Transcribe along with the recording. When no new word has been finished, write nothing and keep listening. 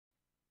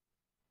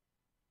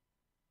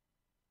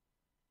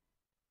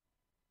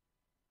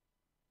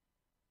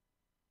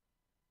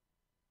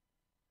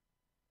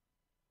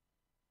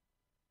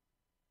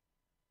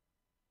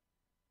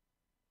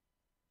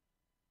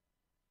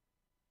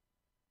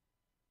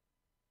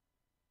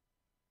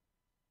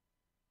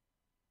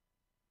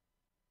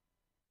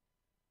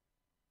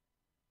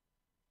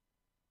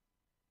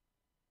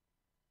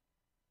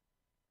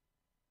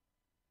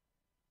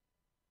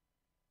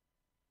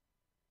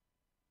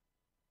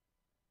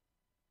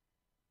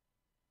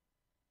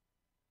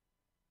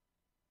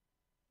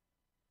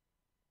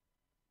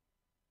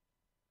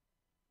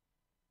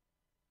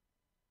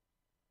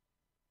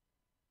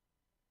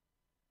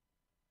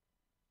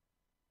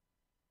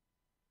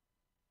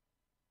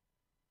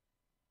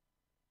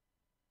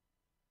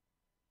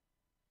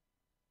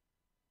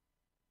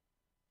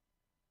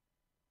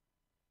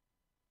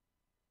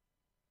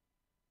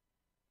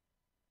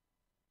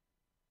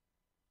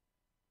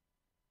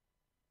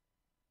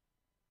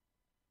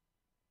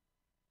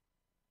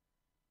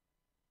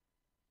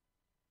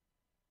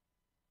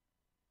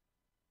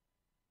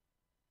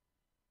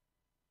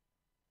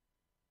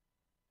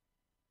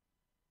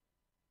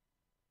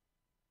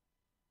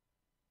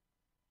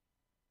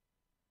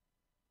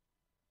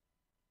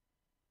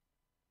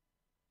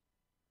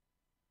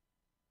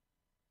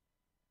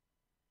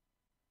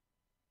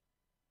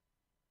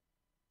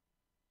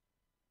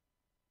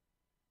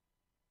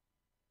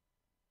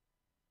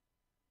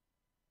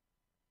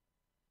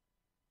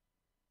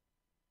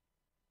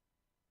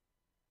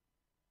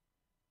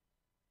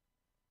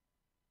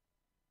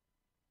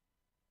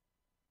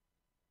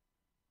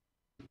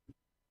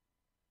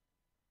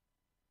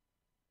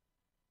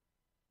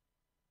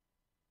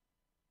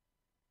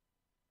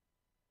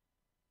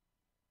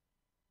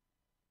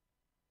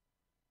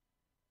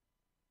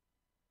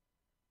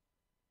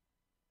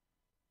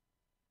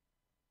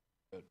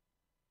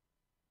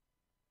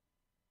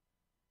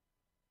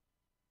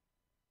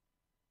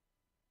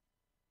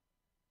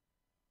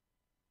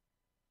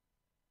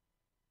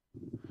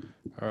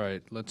All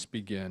right, let's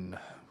begin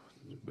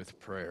with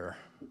prayer.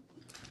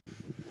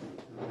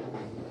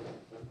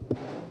 In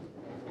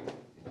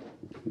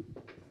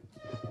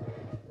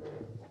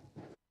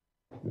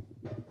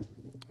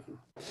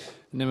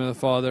the name of the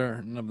Father,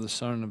 and of the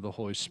Son, and of the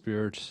Holy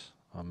Spirit.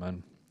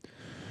 Amen.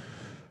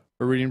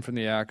 A reading from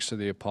the Acts of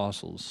the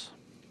Apostles.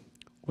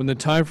 When the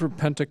time for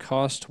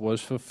Pentecost was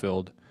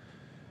fulfilled,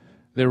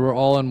 they were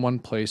all in one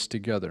place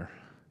together.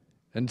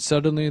 And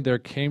suddenly there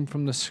came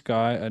from the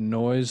sky a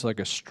noise like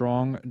a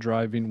strong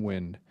driving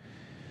wind,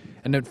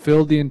 and it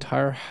filled the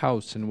entire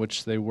house in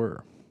which they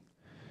were.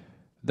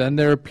 Then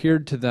there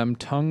appeared to them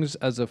tongues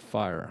as of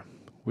fire,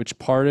 which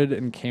parted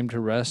and came to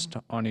rest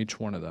on each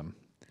one of them.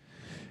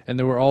 And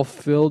they were all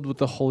filled with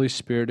the Holy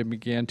Spirit and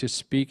began to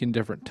speak in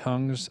different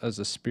tongues as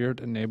the Spirit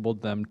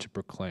enabled them to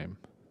proclaim.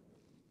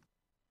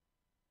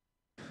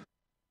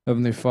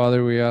 Heavenly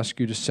Father, we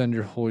ask you to send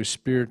your Holy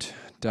Spirit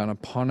down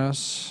upon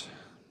us,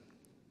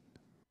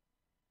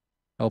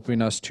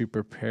 helping us to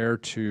prepare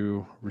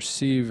to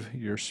receive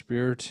your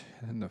Spirit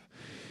in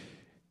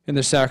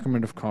the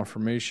sacrament of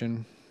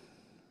confirmation.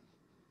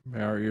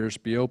 May our ears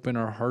be open,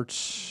 our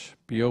hearts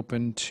be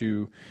open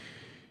to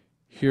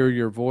hear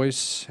your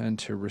voice and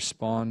to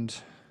respond.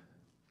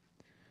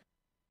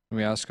 And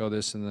we ask all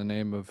this in the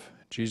name of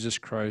Jesus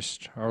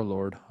Christ, our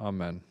Lord.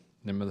 Amen. In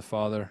the name of the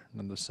Father,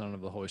 and of the Son, and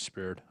of the Holy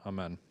Spirit.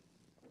 Amen.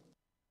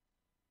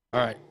 All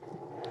right.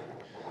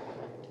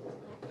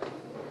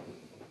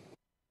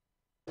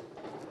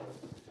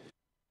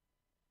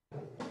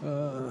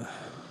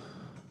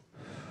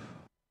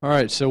 All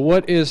right, so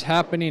what is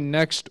happening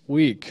next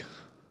week?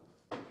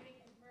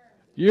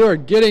 You are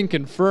getting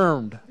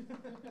confirmed.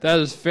 That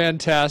is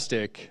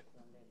fantastic.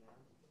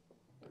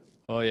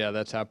 Oh, yeah,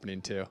 that's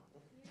happening too.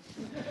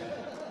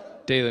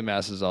 Daily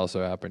Mass is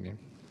also happening.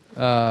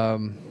 All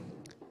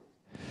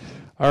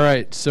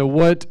right, so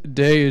what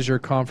day is your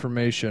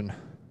confirmation?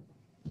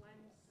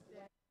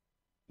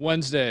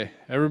 Wednesday.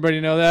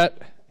 Everybody know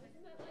that?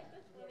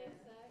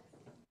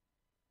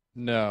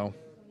 No.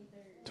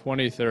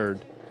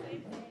 23rd.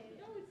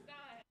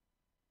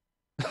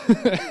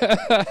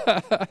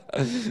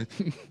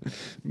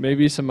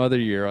 Maybe some other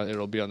year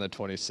it'll be on the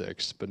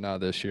 26th, but not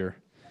this year.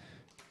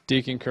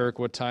 Deacon Kirk,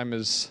 what time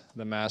is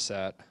the Mass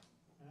at?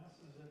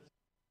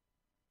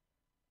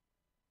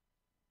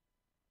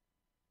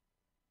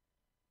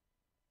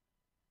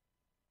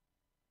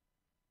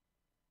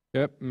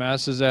 Yep,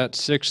 Mass is at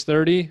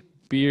 6:30.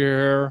 Be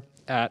here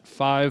at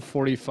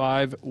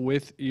 5:45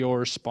 with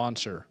your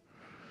sponsor.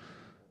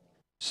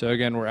 So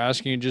again, we're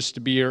asking you just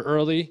to be here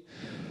early.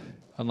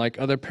 Unlike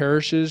other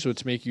parishes,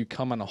 which make you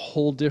come on a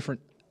whole different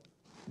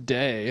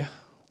day,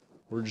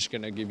 we're just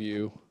going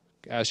to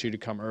ask you to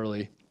come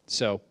early.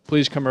 So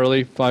please come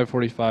early,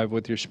 5:45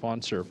 with your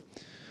sponsor.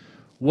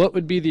 What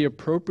would be the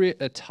appropriate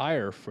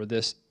attire for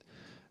this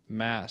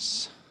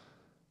Mass?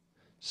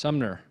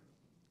 Sumner.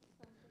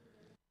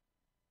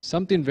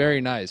 Something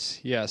very nice.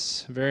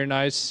 Yes, very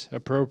nice,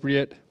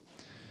 appropriate.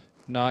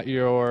 Not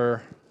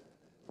your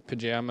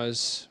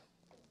pajamas,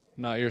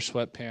 not your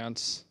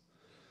sweatpants,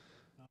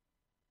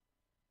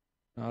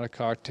 not a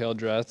cocktail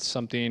dress,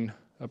 something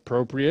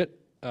appropriate.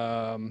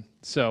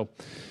 So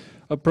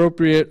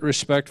appropriate,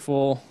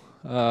 respectful.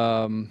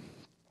 Yeah,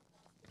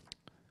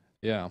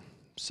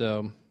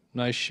 so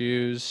nice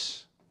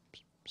shoes,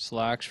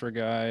 slacks for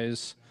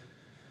guys.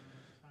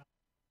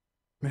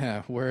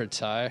 Yeah, wear a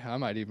tie. I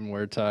might even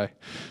wear a tie.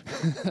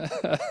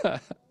 I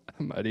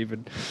might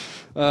even.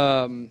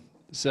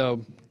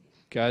 So,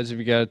 guys, if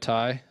you got a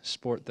tie,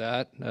 sport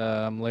that.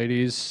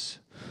 Ladies,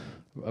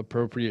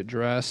 appropriate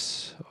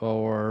dress,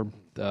 or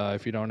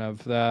if you don't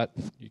have that,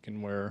 you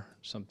can wear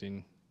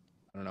something.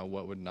 I don't know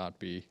what would not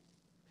be.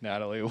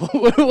 Natalie,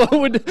 what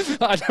would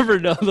I never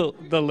know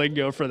the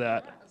lingo for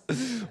that?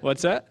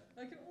 What's that?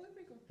 I can only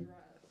think of dress.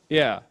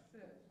 Yeah.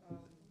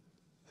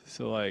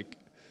 So like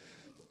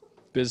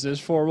business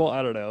formal.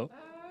 I don't know.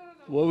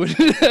 What would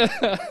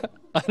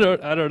I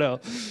don't know.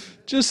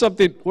 Just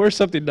something. Wear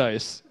something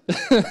nice.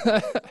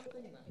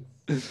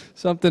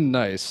 Something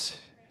nice.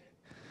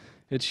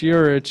 It's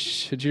your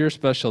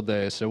special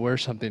day, so wear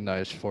something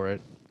nice for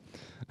it.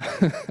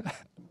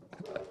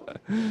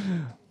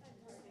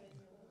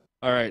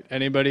 All right.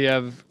 Anybody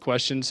have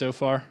questions so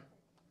far?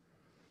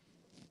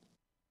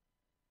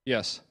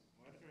 Yes.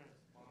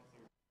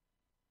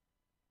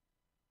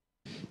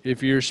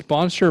 If your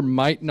sponsor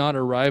might not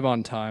arrive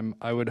on time,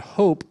 I would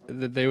hope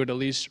that they would at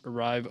least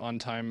arrive on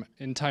time,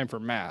 in time for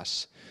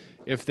Mass.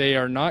 If they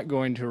are not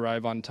going to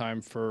arrive on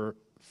time for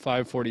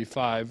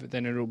 5:45,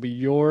 then it will be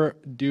your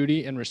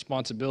duty and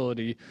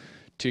responsibility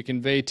to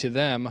convey to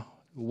them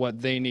what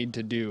they need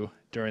to do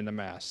during the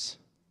Mass.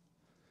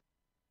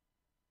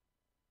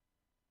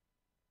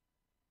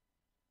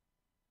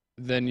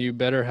 Then you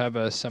better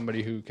have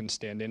somebody who can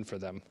stand in for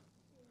them.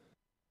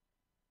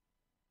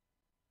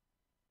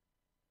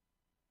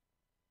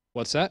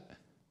 What's that?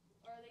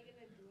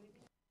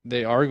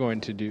 They are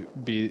going to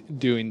be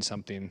doing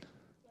something.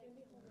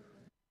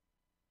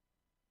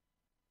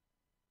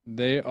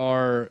 They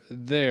are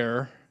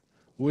there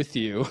with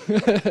you.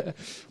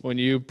 When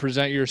you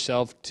present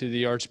yourself to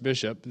the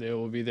archbishop, they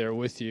will be there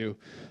with you.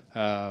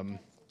 They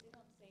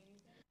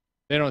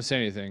don't say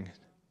anything.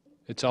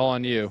 It's all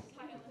on you.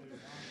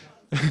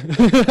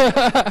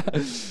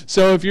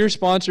 So if your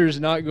sponsor is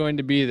not going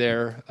to be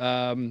there,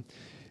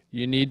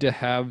 you need to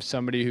have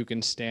somebody who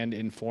can stand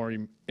in for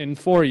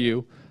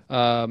you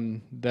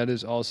that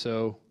is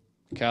also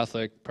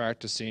Catholic,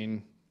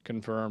 practicing,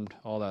 confirmed,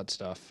 all that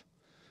stuff.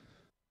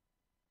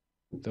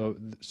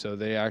 So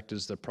they act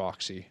as the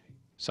proxy.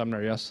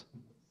 Sumner, yes?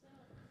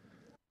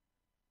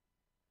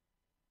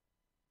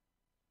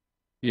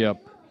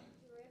 Yep.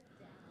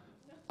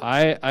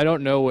 I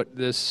don't know what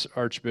this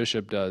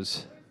archbishop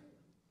does.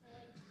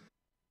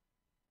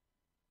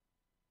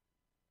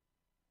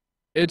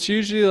 It's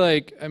usually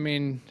like, I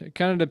mean, it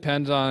kind of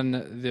depends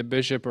on the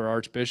bishop or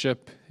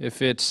archbishop.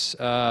 If it's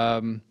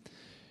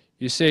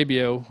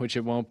Eusebio, which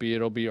it won't be,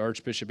 it'll be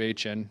Archbishop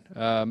Achen.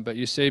 But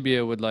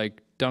Eusebio would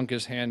like dunk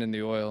his hand in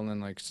the oil and then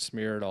like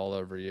smear it all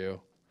over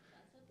you.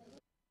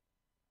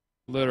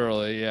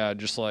 Literally, yeah,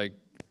 just like,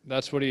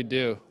 that's what he'd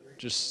do.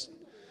 Just,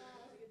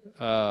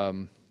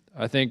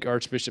 I think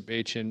Archbishop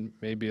Achen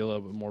may be a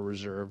little bit more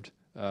reserved.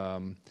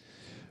 But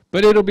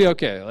it'll be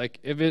okay. Like,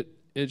 if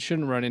it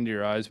shouldn't run into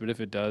your eyes, but if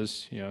it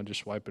does,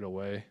 just wipe it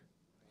away.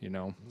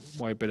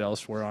 Wipe it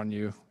elsewhere on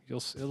you.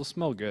 It'll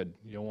smell good.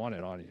 You'll want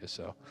it on you,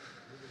 so.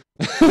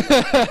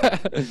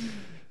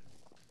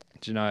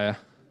 Janaya.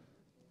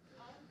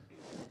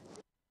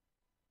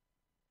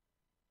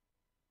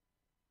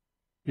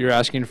 You're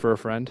asking for a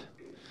friend?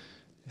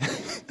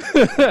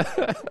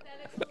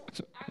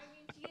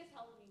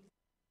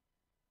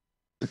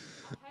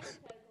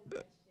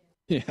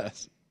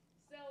 Yes.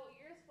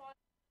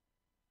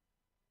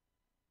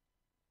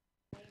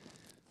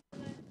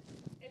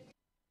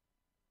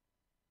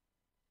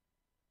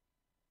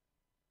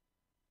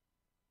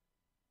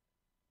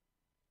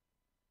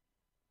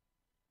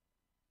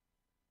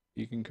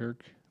 Deacon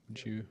Kirk,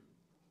 would you?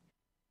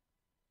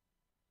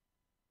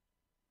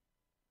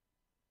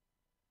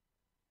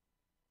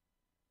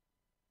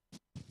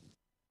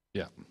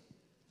 Yeah.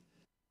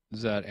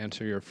 Does that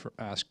answer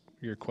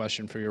your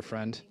question for your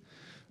friend?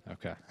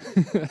 Okay.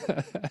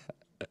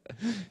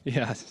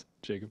 Yes,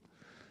 Jacob.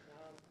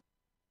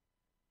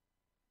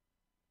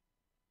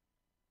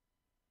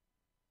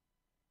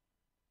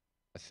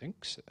 I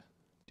think so.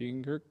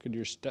 Deacon Kirk, could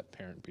your step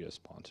parent be a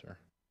sponsor?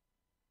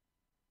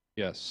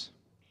 Yes.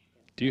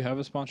 Do you have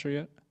a sponsor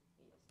yet?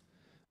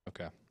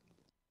 Okay.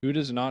 Who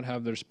does not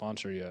have their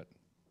sponsor yet?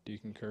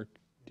 Deacon Kirk,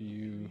 do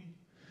you?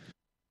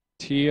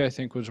 T, I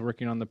think, was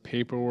working on the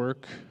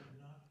paperwork.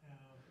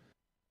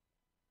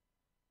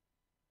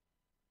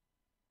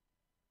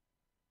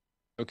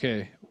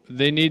 Okay.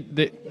 They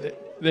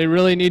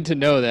really need to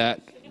know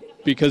that,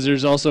 because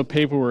there's also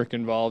paperwork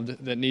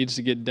involved that needs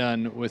to get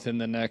done within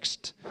the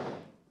next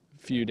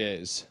few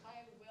days.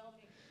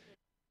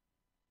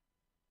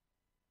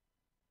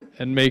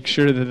 And make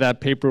sure that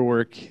that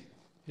paperwork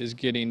is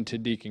getting to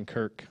Deacon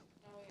Kirk.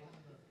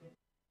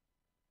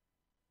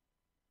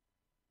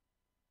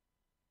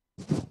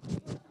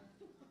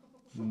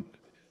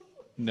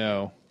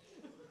 No.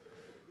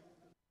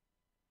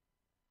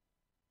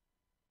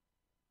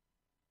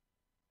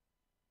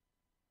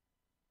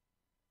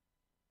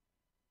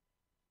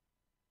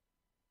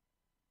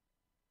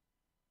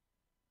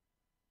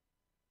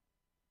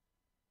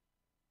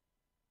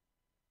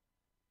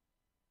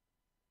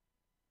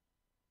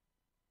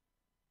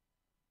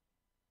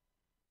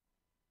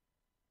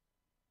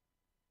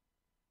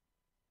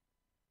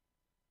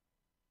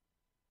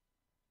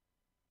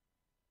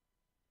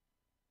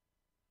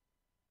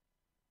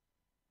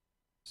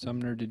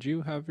 Sumner, did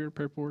you have your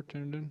paperwork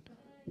turned in?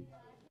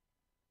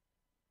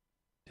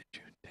 Did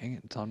you? Dang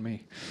it, it's on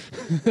me.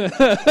 That's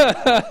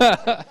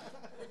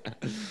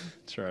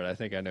right, I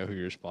think I know who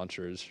your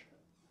sponsor is.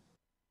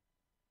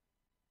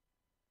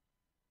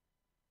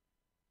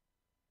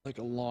 Like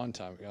a long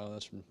time ago.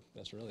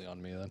 That's really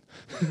on me then.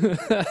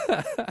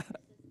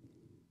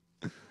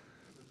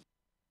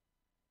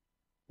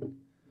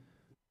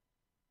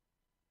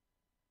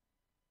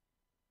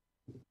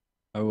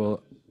 I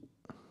will.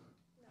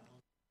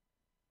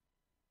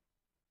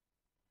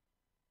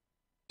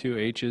 2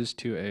 H's,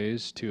 2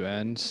 A's, 2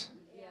 N's.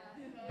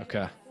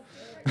 Okay.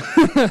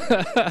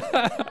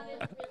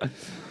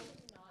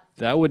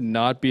 That would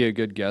not be a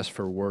good guess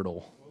for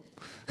Wordle.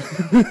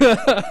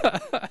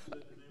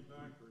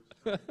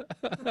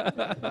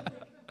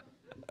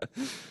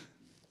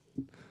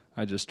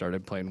 I just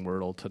started playing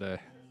Wordle today.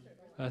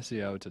 I see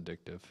how it's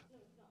addictive.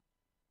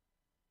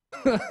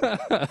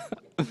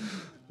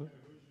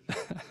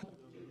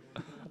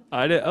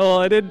 I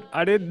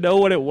didn't know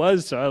what it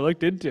was, so I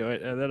looked into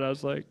it, and then I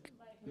was like,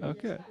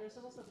 okay.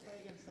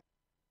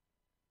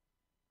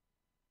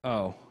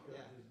 Oh.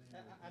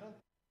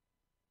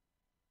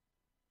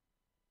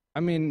 I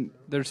mean,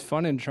 there's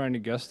fun in trying to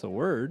guess the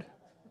word.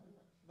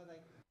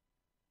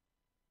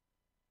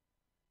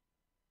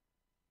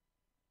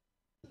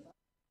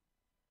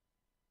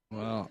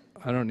 Well,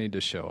 I don't need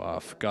to show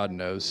off. God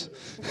knows.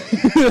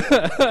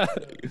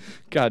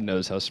 God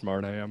knows how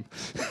smart I am.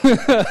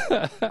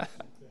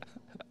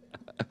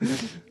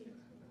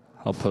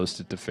 I'll post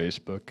it to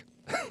Facebook.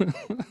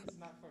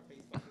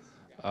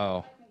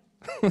 Oh.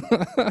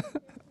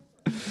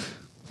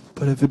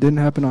 But if it didn't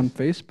happen on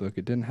Facebook,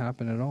 it didn't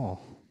happen at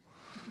all.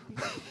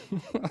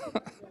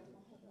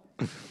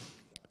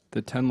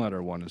 The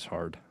 10-letter one is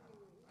hard.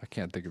 I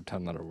can't think of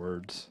 10-letter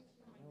words.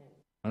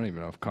 I don't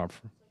even know if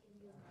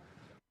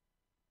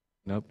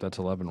Nope, that's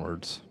 11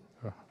 words.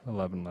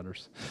 11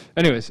 letters.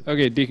 Anyways,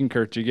 okay, Deacon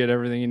Kurt, did you get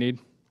everything you need?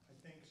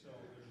 I think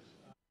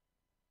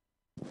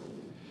so.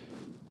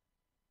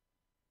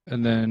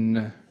 And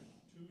then,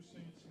 Two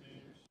saints'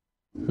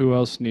 names. who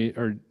else need,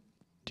 or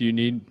do you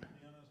need?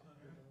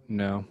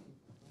 No.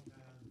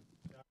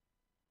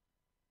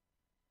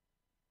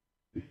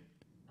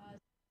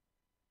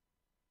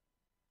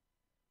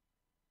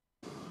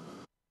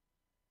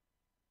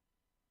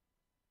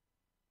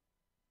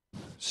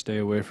 Stay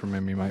away from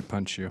him, he might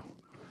punch you.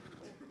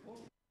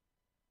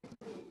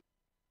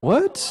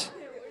 What?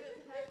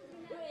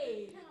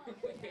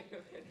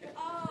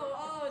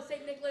 Oh,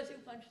 St. Nicholas who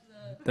punched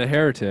The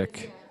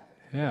heretic.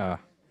 Yeah.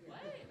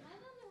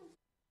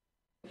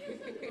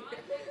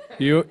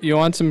 You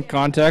want some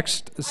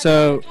context?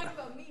 So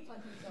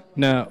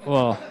no,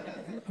 well,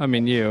 I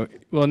mean you.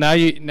 Well, now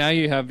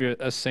you have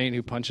a saint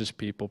who punches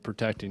people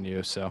protecting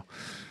you. So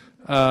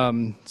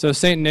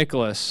St.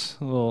 Nicholas,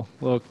 a little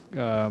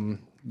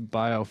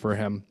bio for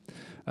him.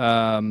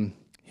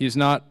 He's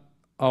not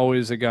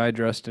always a guy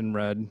dressed in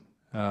red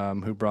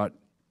who brought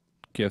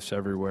gifts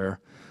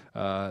everywhere.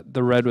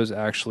 The red was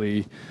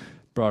actually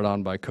brought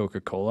on by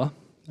Coca-Cola.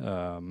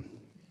 No,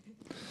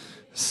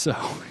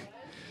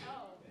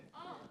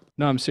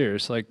 I'm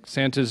serious. Like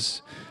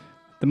the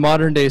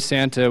modern day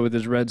Santa with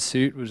his red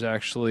suit was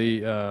actually,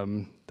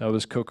 that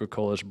was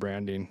Coca-Cola's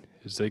branding,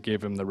 is they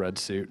gave him the red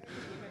suit.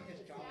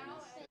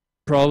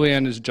 Probably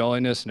on his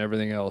jolliness and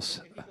everything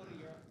else.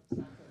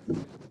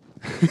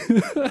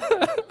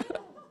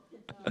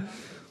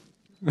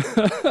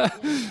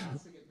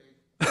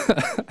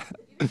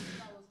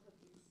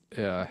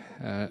 Yeah.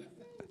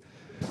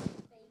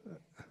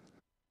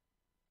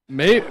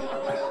 Maybe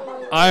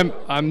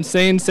I'm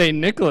saying St.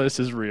 Nicholas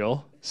is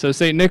real. So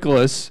St.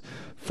 Nicholas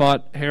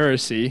fought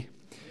heresy,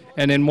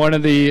 and in one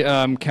of the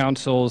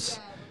councils,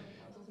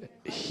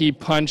 he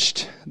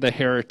punched the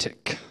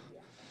heretic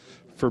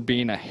for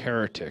being a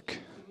heretic.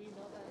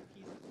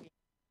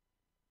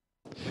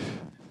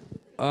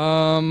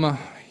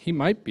 He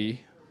might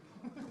be.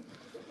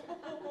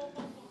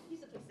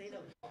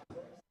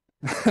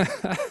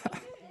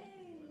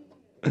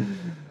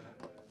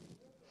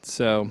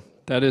 So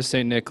that is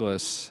St.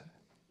 Nicholas.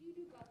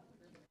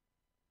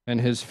 And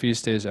his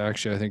feast day is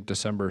actually, I think,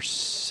 December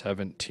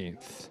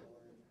 17th.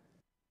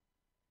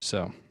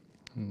 So,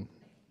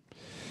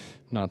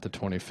 not the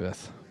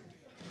 25th.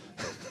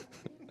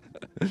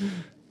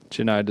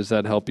 Janai, does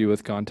that help you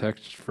with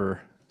context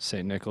for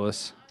St.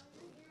 Nicholas?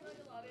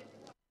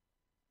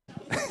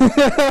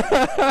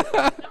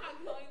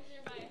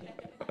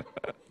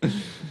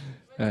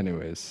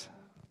 Anyways,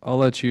 I'll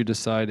let you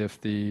decide if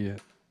the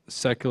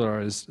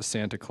secularized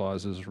Santa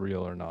Claus is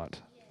real or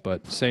not.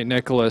 But St.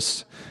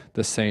 Nicholas,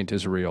 the saint,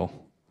 is real.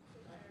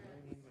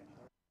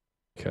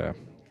 Okay.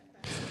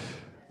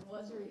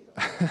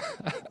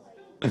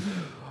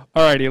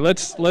 Alrighty,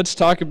 let's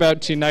talk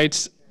about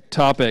tonight's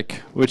topic,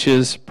 which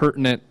is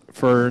pertinent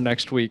for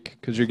next week,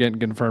 because you're getting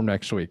confirmed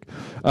next week.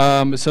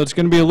 So it's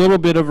going to be a little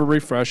bit of a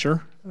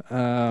refresher.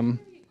 I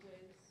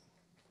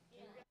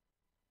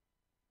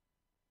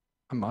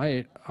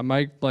might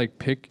like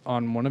pick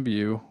on one of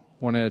you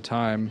one at a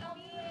time.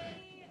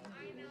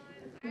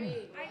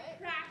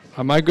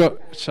 I might go.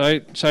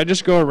 Should I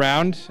just go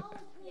around?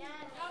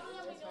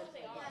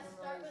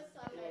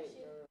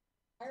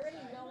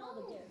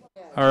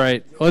 All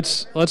right.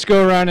 Let's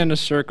go around in a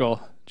circle.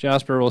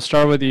 Jasper, we'll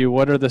start with you.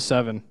 What are the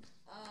 7?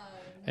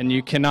 And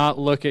you cannot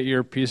look at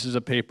your pieces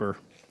of paper.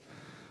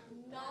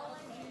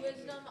 Knowledge,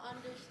 wisdom,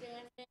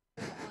 understanding,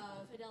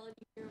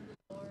 fidelity, fear of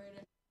the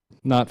Lord.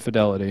 Not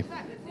fidelity.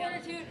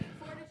 Fortitude,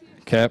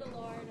 Okay. fear of the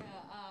Lord.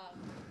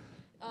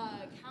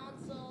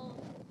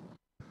 Counsel,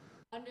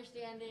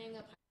 understanding.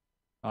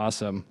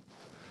 Awesome.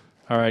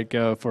 All right,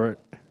 go for it.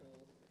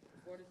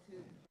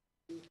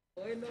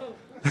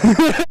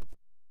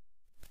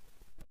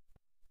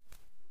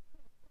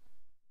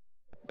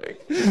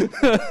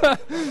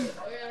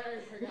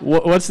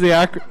 What's the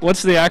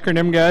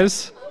acronym,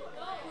 guys?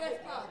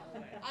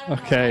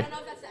 Okay.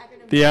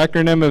 The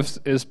acronym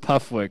is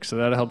PUFWIC, so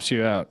that helps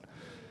you out.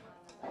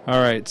 All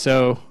right,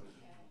 so.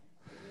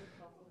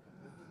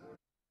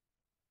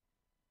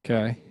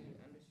 Okay.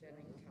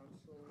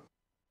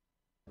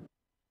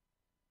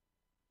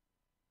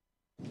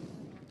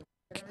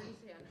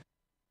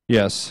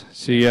 Yes,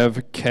 so you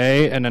have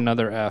K and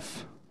another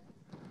F.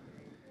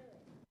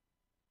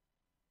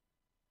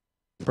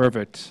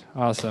 Perfect.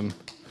 Awesome.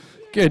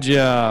 Good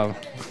job.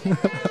 All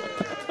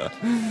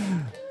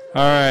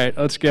right,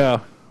 let's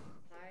go.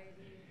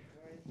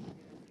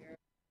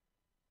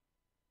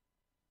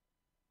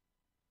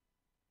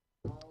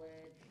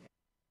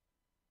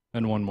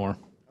 And one more.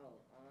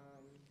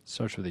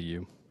 Starts with a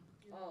U.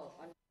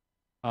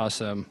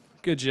 Awesome.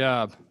 Good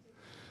job.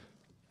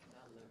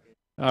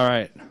 All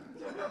right.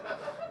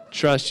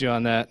 Trust you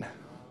on that.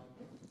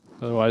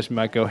 Otherwise, we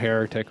might go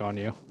heretic on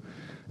you.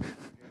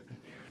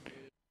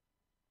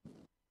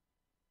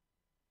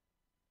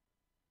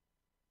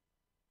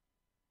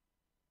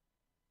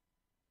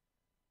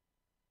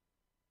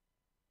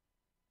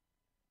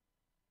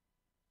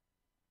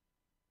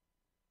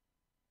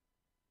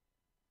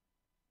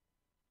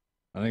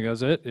 I think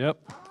that's it. Yep.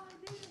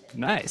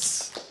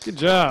 Nice. Good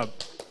job.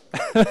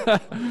 All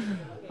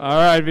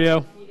right,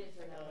 Vio.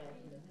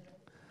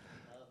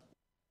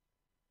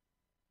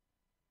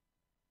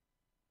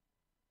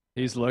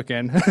 He's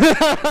looking.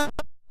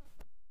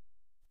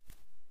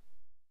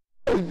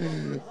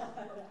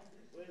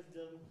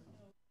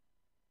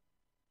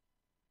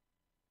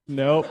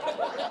 Nope.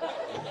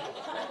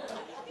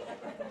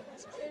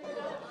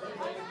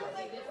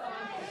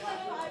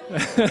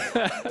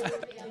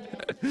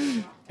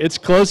 It's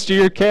close to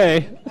your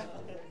K.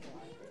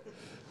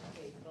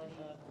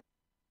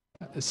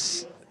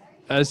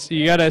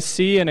 You got a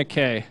C and a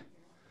K.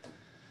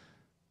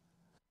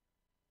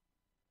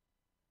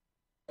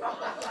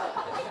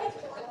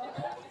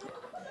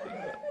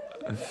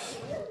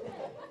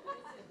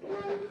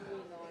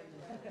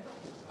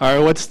 All right,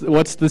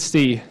 what's the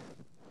C?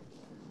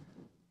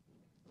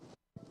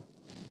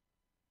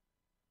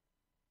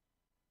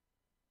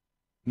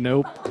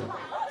 Nope.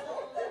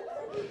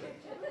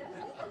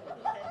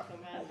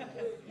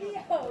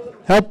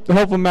 Help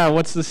him out.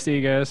 What's the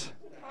C, guys?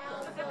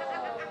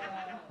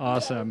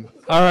 Awesome.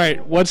 All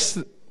right, what's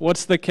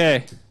the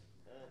K?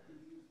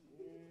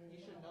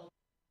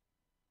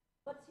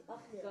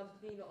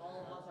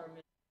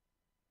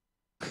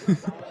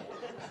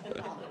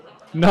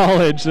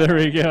 Knowledge. There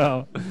we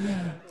go.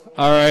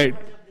 All right.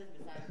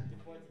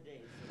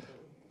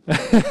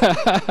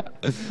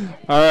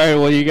 All right.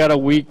 Well, you got a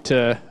week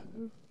to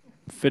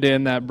fit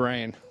in that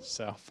brain,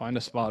 so find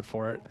a spot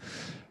for it.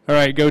 All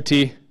right, go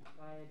T.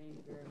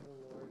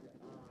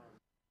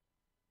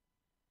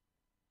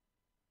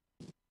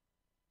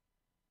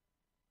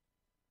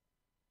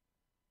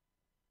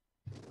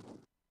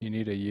 You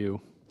need a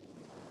U.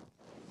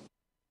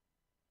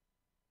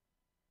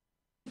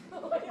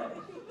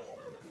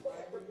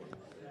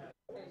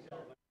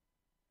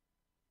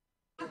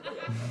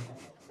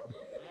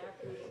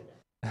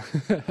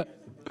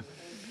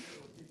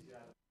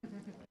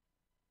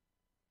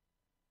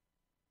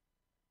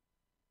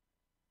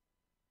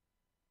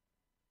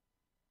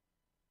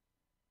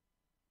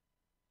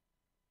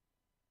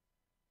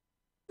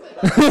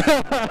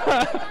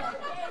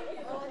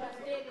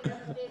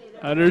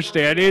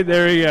 Understanding?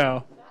 There we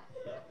go.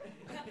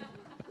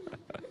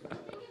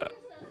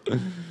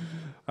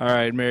 All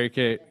right, Mary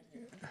Kate.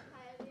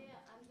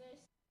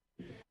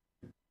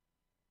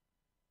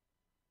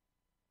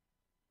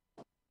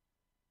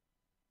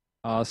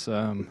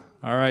 Awesome.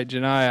 All right,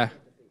 Janiyah.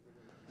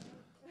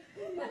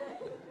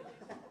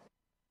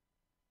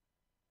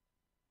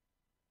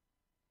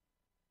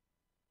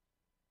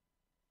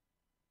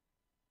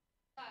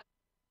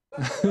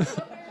 Fear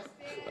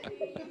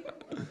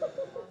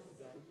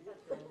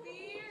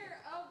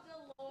of the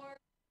Lord.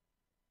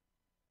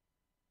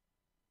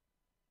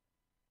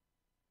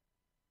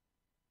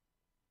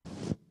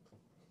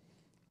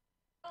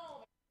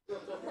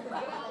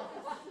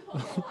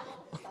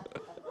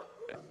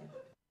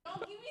 Don't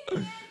give me the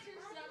answer,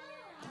 Summer.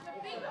 The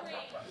big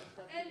brain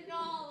and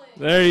knowledge.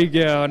 There you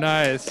go.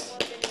 Nice.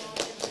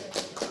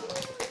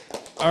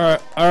 All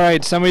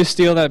right. Somebody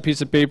steal that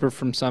piece of paper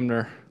from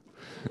Sumner.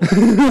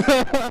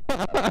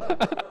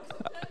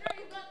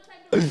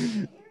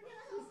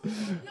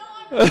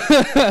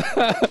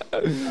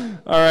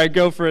 All right,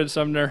 go for it,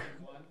 Sumner.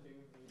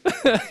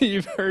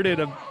 You've heard it.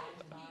 All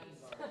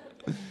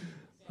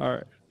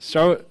right,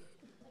 start.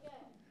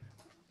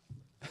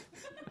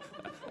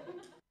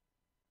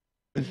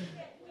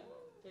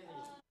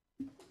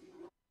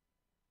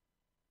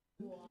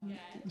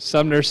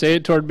 Sumner, say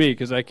it toward me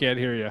because I can't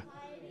hear you.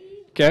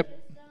 Okay.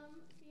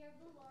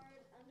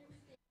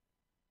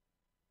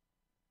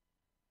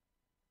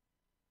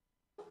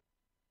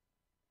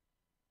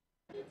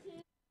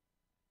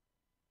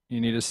 You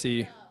need a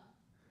C.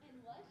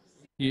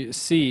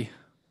 C.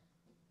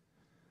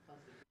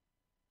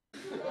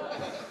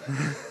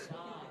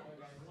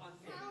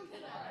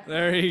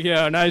 There you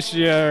go. Nice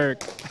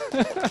jerk.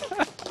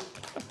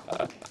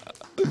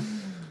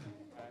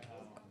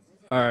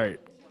 All right.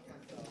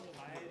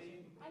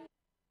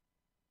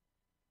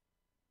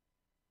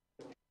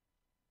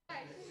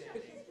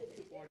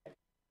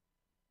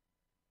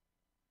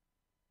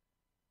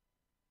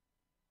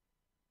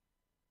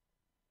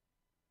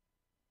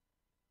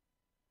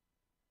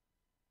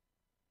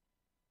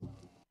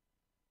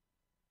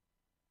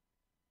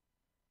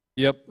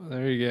 Yep,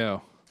 there you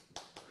go.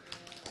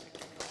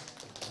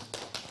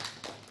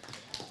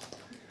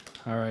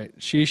 All right,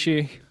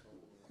 Shishi,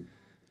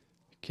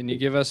 can you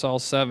give us all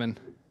 7?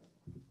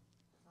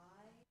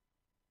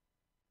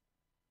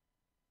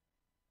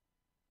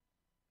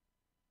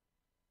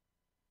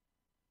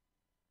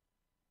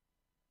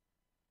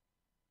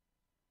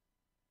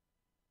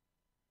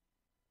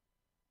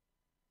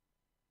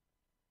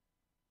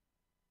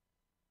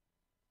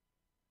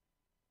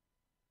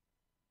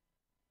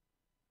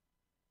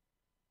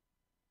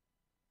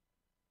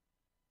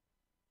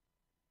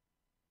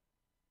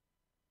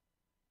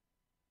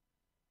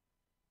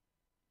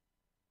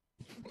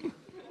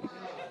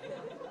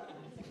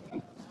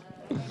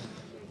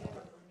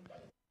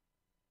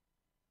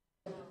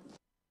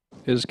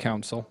 Is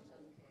counsel.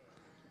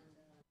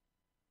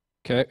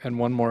 Okay, and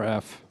one more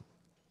F.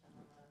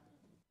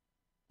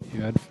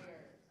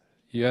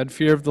 You had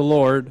fear of the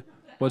Lord.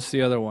 What's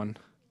the other one?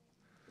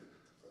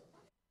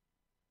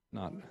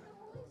 Not.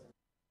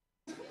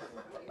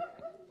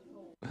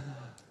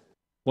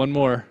 One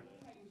more.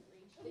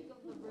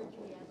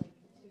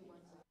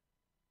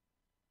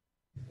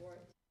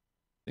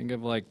 Think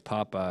of like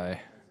Popeye.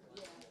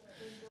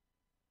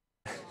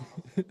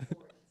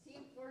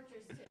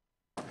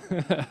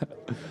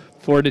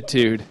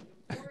 Fortitude.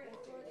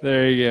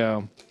 There you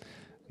go.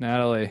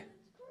 Natalie.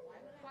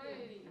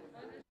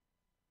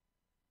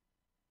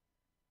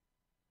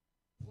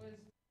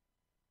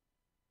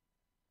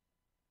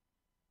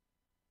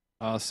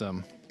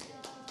 Awesome.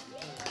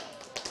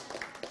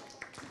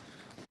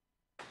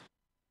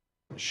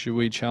 Should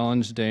we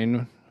challenge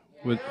Dane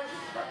with...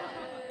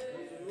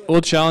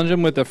 We'll challenge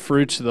him with the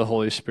fruits of the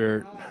Holy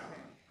Spirit.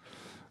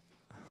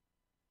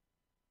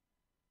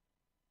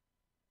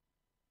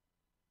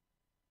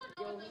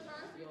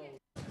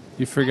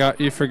 You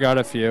forgot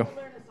a few.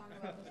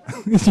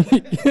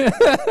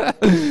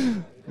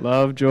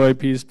 Love, joy,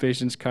 peace,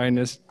 patience,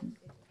 kindness.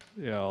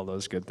 Yeah, all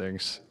those good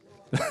things.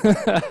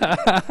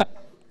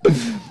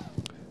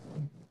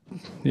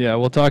 Yeah,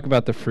 we'll talk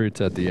about the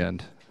fruits at the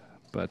end.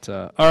 But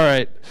all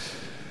right.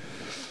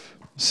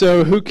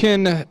 So who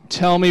can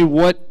tell me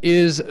what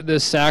is the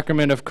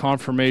sacrament of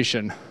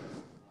confirmation?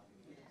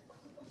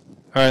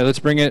 All right, let's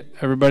bring it,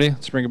 everybody.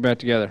 Let's bring it back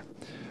together.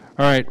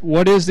 All right,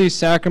 what is the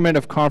sacrament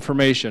of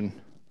confirmation?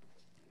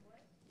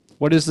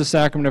 What is the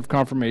sacrament of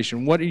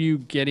confirmation? What are you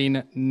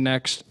getting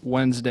next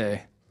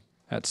Wednesday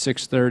at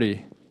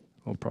 6:30?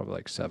 Well, probably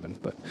like 7,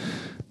 but...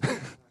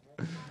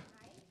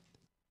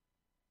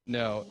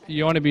 No.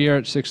 You want to be here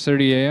at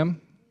 6:30 a.m.?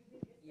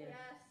 Yes.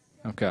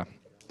 Okay.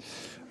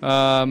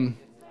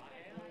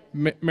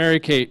 Mary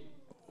Kate,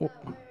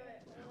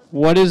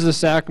 what is the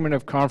sacrament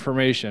of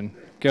confirmation?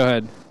 Go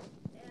ahead.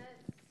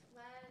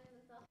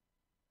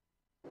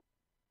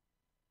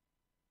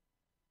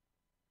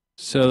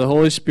 So the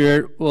Holy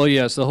Spirit, well,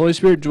 yes, the Holy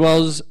Spirit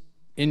dwells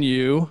in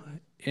you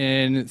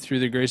and through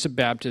the grace of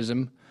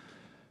baptism,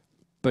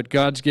 but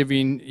God's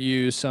giving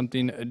you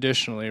something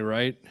additionally,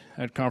 right,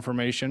 at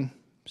confirmation?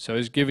 So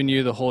he's giving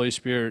you the Holy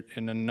Spirit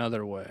in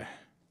another way.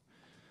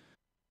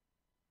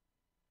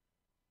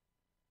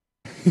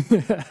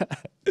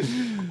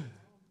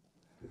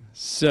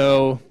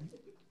 So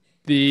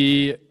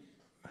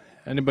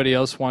anybody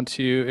else want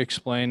to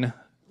explain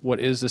what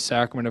is the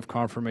sacrament of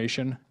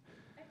confirmation?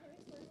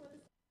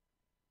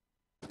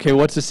 Okay,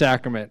 what's the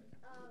sacrament?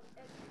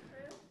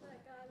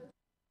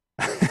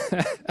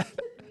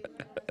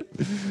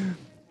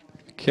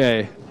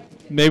 Okay,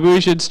 maybe we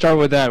should start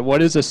with that.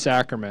 What is a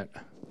sacrament?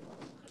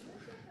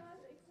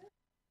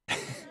 It's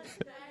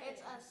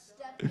a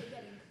step to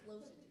getting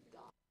closer to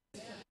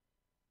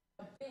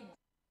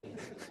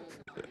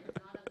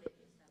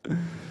God.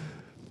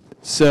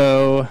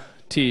 So,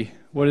 T,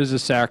 what is a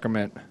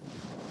sacrament?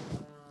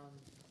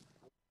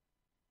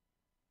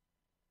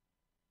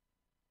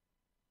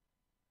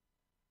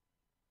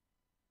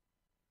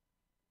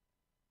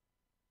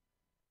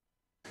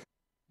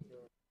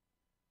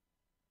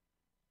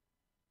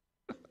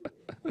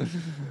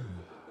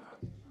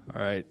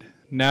 All right.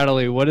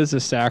 Natalie, what is a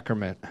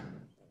sacrament?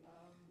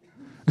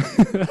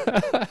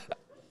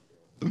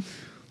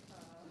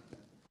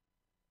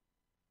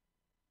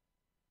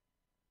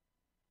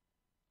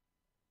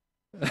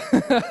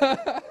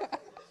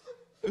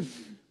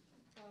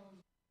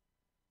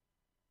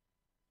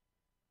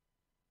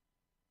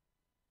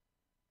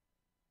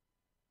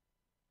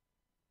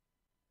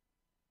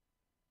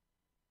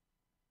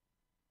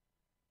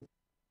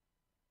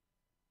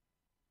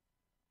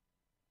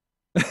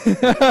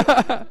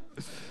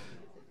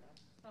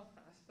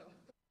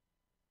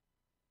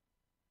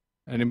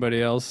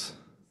 Anybody else?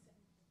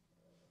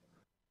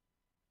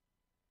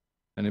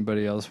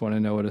 Anybody else want to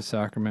know what a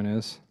sacrament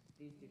is?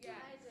 Yeah,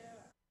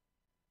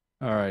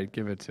 I do. All right,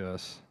 give it to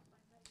us.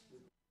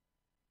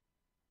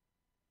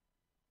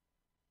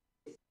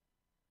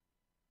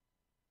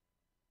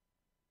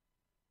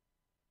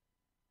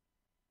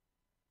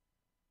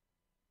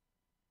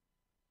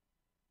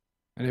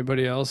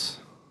 Anybody else?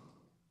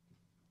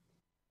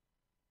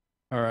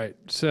 All right,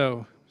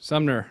 so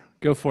Sumner,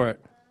 go for it.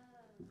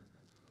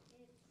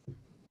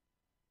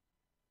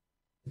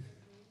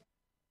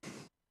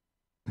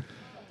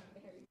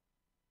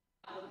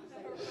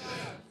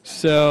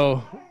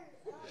 So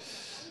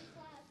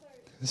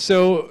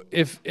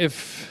if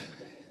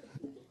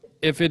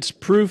it's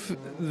proof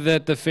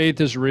that the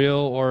faith is real,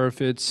 or if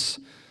it's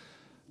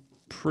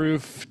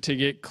proof to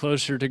get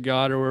closer to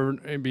God, or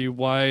maybe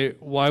why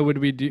would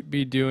we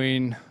be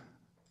doing?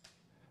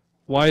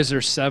 Why is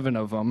there 7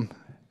 of them,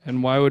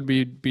 and why would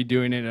we be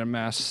doing it in a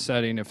mass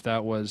setting if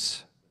that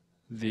was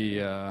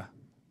the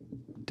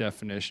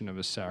definition of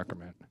a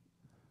sacrament?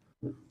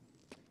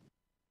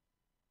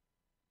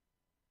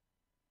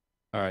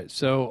 All right,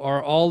 so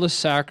are all the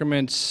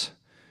sacraments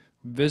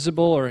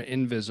Visible or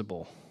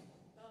invisible?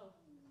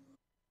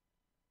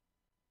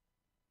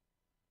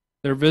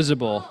 They're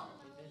visible.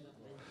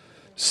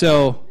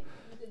 So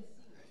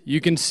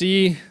you can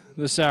see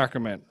the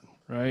sacrament,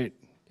 right?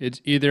 It's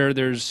either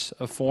there's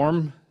a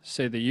form,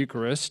 say the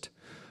Eucharist,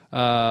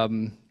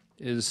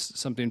 is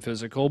something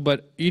physical,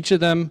 but each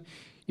of them,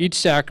 each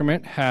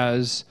sacrament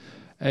has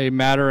a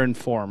matter and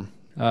form.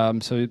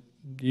 So the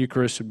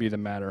Eucharist would be the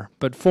matter.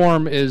 But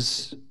form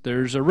is,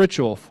 there's a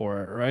ritual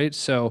for it, right?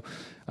 So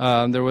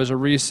there was a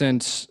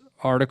recent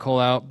article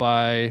out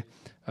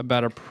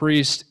about a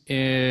priest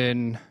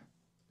in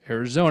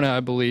Arizona,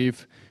 I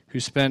believe, who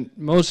spent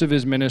most of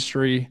his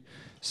ministry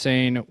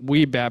saying,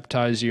 "We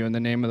baptize you in the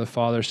name of the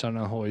Father, Son,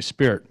 and Holy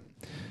Spirit."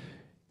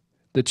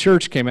 The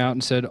church came out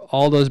and said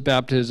all those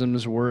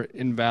baptisms were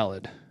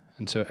invalid.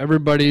 And so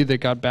everybody that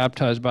got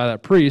baptized by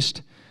that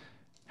priest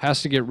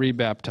has to get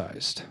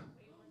rebaptized.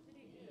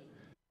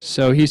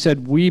 So he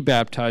said, "We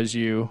baptize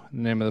you in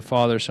the name of the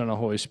Father, Son, and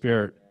Holy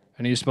Spirit."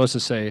 And he's supposed to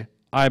say,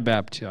 "I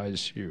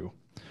baptize you."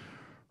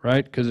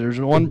 Right? Because there's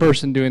one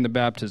person doing the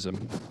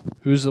baptism.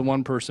 Who's the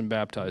one person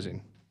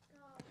baptizing?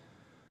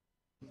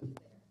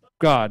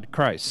 God,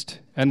 Christ.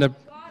 And the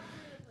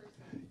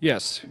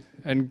yes,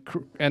 and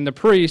the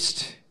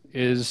priest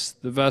is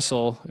the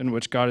vessel in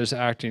which God is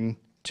acting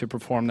to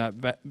perform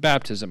that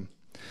baptism.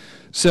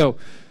 So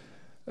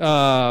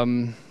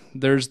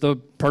there's the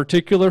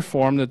particular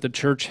form that the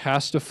church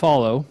has to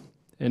follow,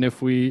 and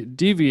if we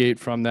deviate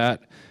from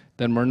that,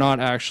 then we're not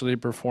actually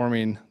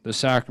performing the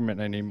sacrament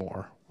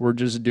anymore. We're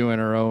just doing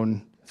our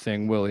own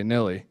thing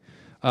willy-nilly.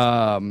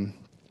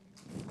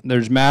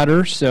 There's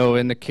matter, so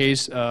in the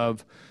case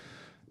of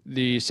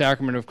the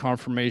sacrament of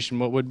confirmation,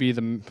 what would be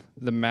the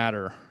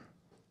matter?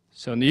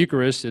 So in the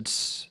Eucharist,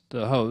 it's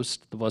the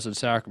host, the Blessed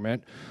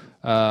Sacrament,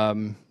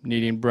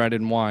 needing bread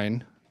and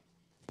wine.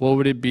 What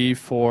would it be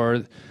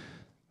for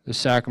the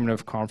sacrament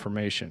of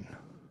confirmation?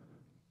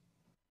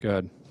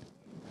 Good.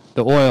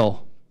 The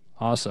oil.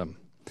 Awesome.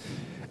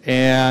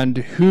 And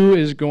who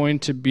is going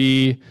to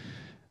be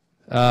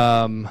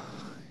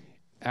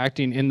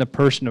acting in the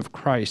person of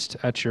Christ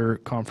at your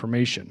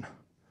confirmation?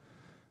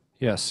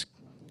 Yes.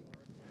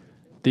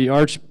 The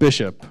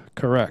Archbishop,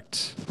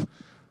 correct.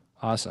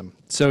 Awesome.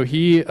 So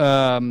he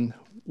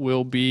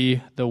will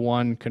be the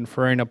one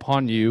conferring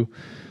upon you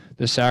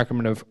the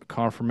sacrament of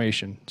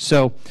confirmation.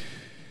 So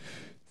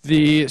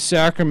the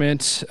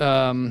sacrament,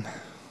 I'll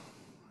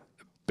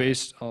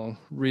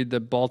read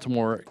the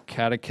Baltimore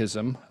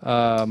Catechism,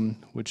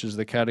 which is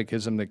the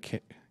catechism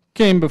that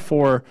came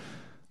before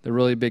the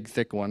really big,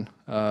 thick one.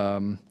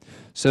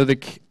 So the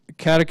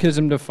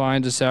Catechism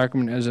defines a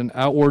sacrament as an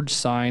outward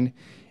sign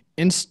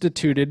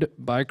instituted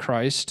by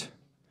Christ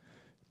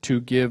to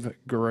give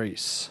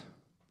grace.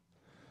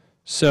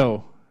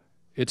 So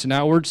it's an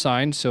outward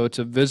sign, so it's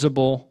a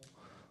visible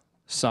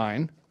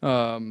sign.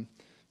 So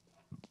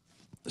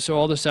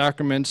all the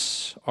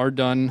sacraments are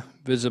done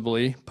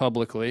visibly,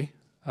 publicly,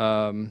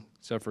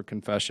 except for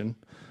confession.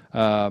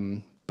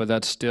 But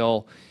that's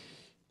still,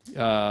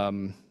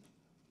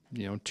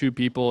 two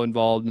people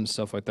involved and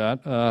stuff like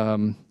that.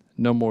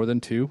 No more than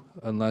two,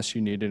 unless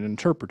you need an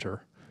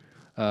interpreter.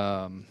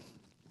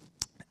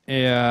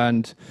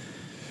 And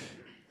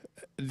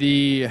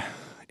the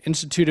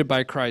instituted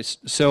by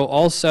Christ. So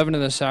all 7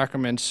 of the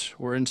sacraments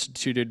were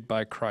instituted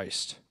by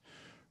Christ,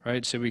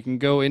 right? So we can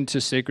go into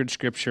sacred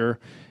scripture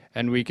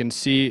and we can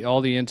see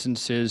all the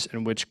instances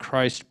in which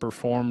Christ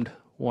performed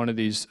one of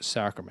these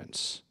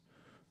sacraments,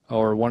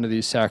 or one of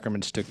these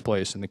sacraments took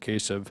place. In the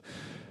case of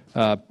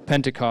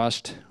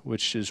Pentecost,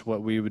 which is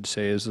what we would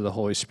say is the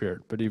Holy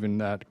Spirit, but even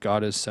that,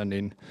 God is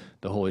sending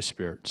the Holy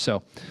Spirit.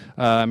 So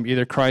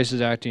either Christ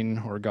is acting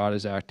or God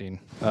is acting,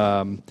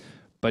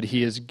 but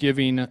he is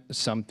giving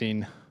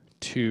something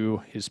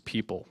to his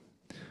people,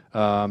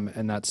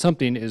 and that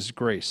something is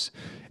grace.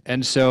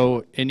 And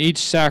so in each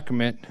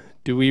sacrament,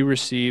 do we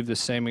receive the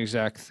same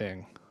exact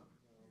thing?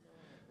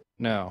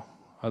 No.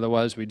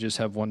 Otherwise, we just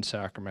have one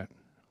sacrament.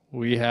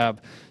 We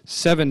have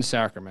 7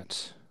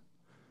 sacraments.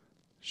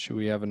 Should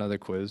we have another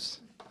quiz?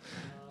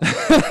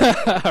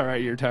 All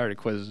right, you're tired of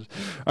quizzes.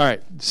 All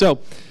right, so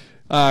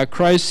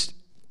Christ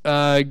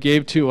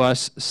gave to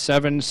us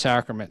 7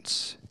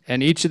 sacraments,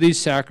 and each of these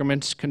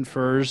sacraments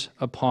confers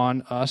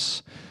upon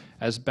us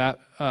as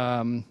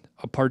a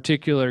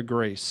particular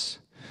grace.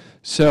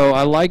 So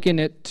I liken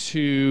it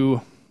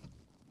to,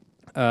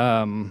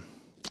 I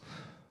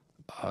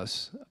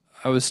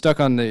was stuck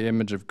on the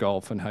image of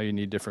golf and how you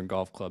need different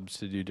golf clubs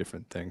to do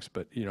different things,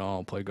 but I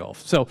don't play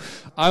golf. So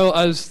I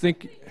was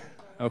thinking,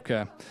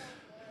 okay.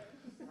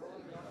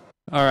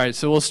 All right,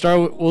 so we'll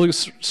start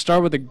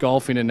with the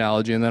golfing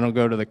analogy, and then I'll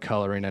go to the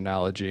coloring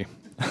analogy.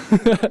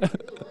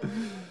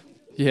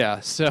 Yeah,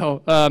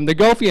 so the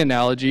golfing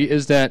analogy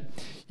is that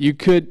you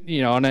could,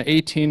 on an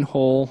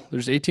 18-hole,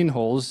 there's 18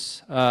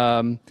 holes,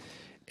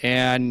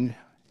 and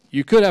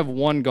you could have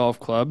one golf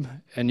club,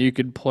 and you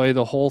could play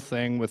the whole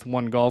thing with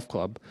one golf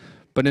club,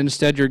 but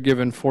instead you're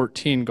given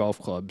 14 golf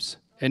clubs,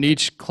 and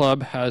each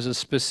club has a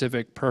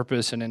specific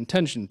purpose and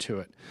intention to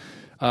it.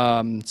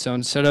 So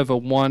instead of a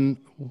one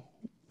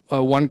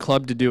one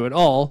club to do it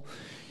all.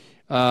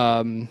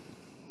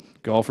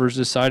 Golfers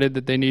decided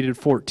that they needed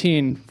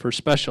 14 for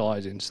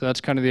specializing. So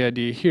that's kind of the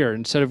idea here.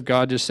 Instead of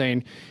God just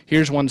saying,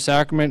 here's one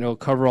sacrament, it'll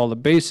cover all the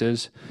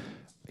bases,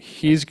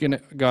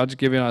 God's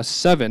giving us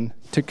 7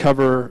 to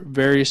cover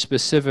very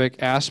specific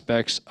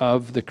aspects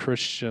of the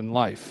Christian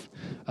life,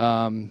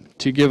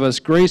 to give us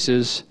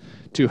graces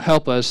to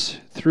help us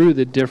through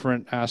the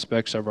different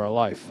aspects of our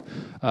life.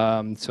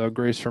 So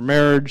grace for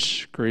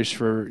marriage, grace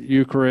for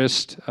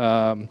Eucharist,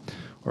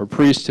 or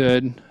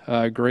priesthood,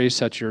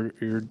 grace at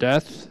your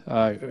death,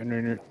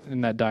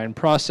 in that dying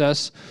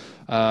process,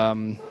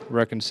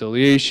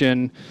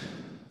 reconciliation,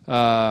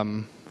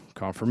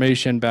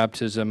 confirmation,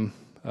 baptism,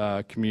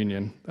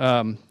 communion.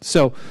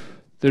 So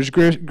there's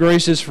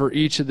graces for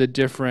each of the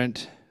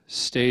different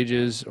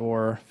stages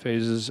or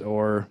phases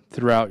or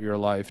throughout your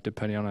life,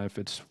 depending on if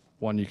it's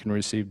one you can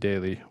receive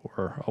daily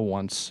or a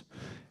once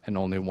and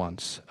only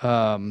once.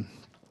 And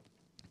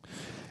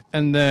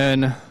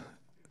then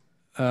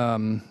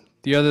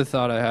the other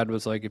thought I had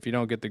was, like, if you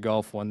don't get the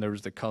golf one, there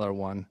was the color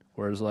one,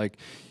 whereas, like,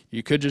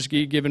 you could just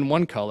be given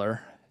one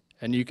color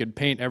and you could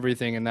paint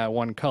everything in that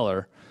one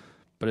color,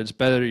 but it's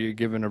better you're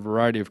given a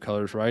variety of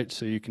colors, right?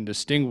 So you can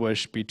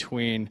distinguish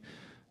between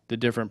the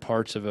different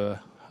parts of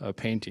a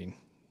painting,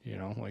 you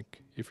know,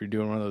 like if you're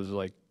doing one of those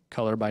like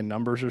color by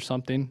numbers or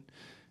something,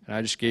 and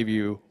I just gave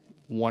you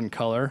one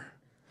color,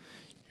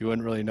 you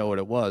wouldn't really know what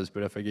it was,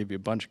 but if I gave you a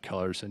bunch of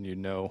colors, then you'd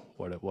know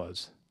what it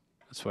was.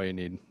 That's why you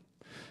need.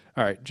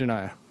 All right,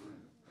 Janiyah.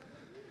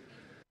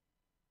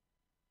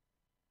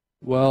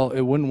 Well,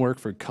 it wouldn't work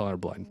for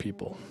colorblind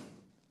people,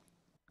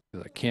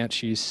 because I can't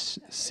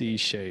see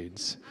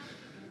shades.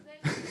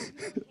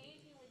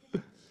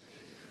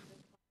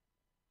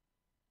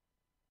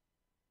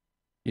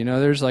 You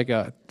know, there's like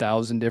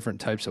 1,000 different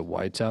types of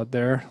whites out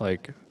there.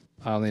 Like,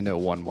 I only know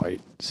one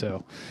white,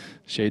 so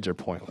shades are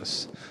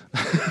pointless.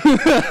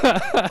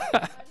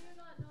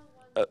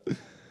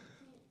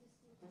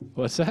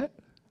 What's that?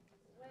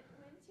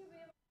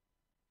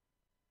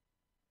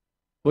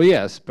 Well,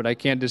 yes, but I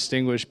can't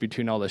distinguish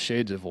between all the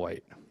shades of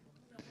white.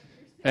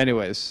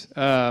 Anyways,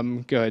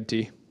 go ahead,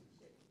 T.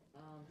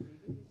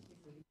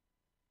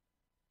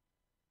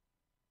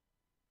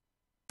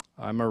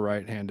 I'm a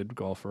right-handed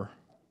golfer.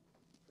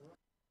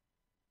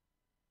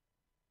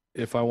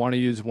 If I want to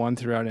use one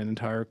throughout an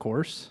entire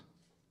course?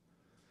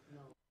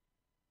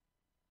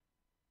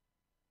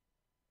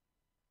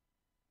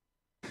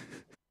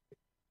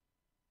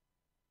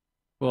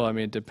 Well, I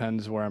mean, it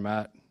depends where I'm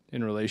at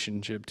in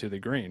relationship to the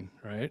green,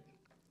 right?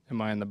 Am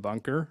I in the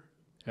bunker?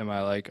 Am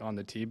I like on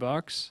the tee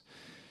box?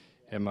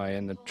 Am I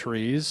in the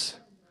trees?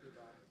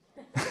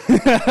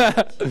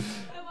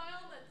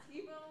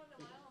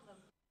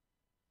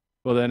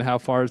 Well, then how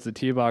far is the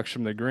tee box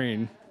from the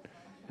green?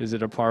 Is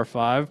it a par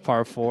 5,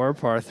 par 4,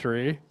 par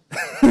 3?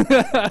 All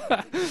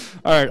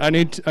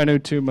right, I know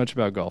too much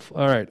about golf.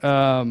 All right.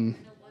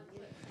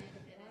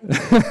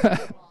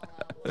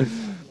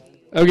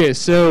 Okay,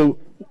 so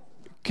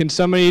can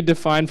somebody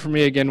define for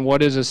me again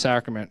what is a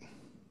sacrament?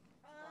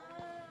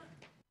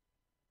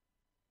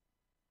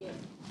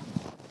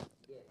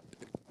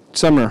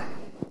 Summer,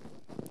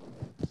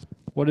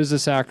 what is a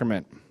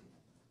sacrament?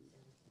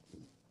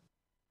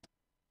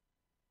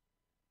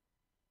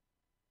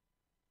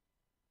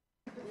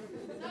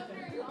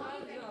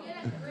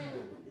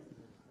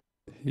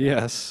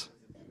 Yes.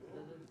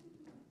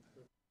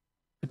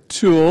 A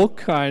tool,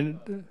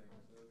 kind.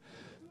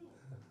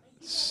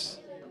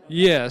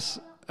 Yes.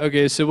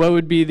 Okay, so what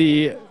would be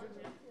the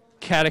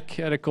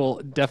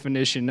catechetical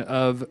definition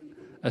of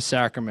a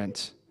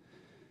sacrament?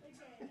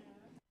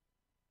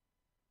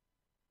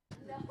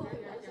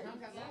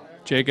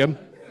 Jacob?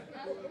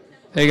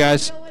 Hey,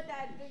 guys.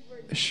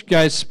 Shh,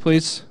 guys,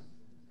 please.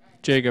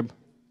 Jacob,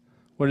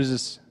 what is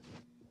this?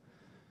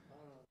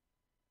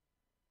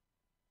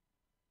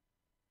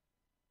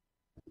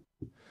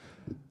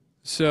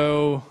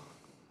 So,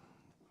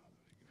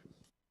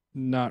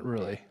 not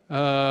really.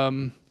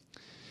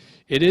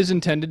 It is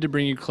intended to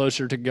bring you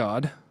closer to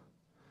God.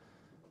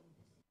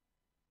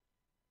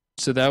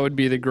 So that would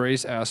be the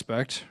grace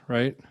aspect,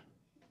 right?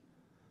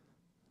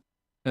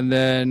 And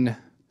then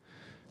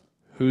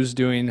who's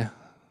doing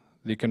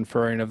the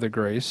conferring of the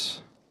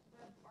grace?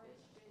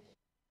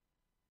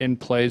 In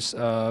place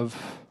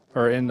of,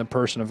 or in the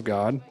person of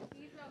God.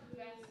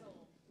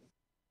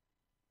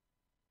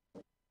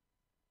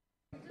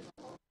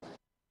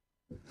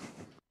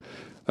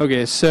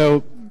 Okay,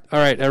 so, all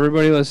right,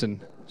 everybody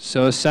listen.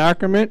 So a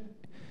sacrament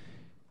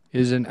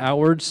is an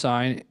outward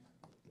sign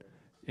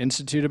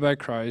instituted by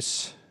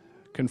Christ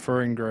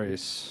conferring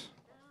grace.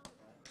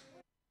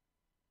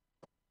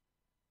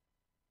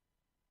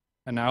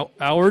 An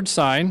outward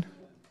sign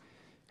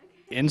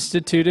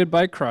instituted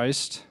by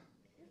Christ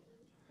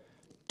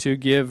to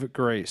give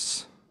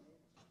grace.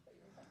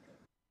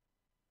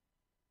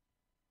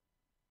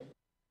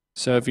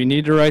 So if you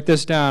need to write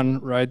this down,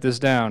 write this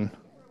down.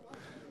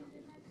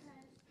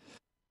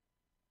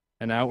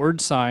 An outward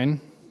sign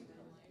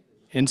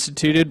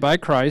instituted by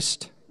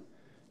Christ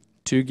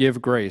to give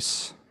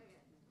grace.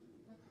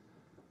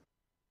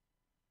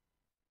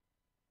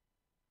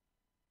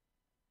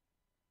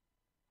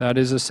 That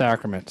is a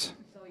sacrament.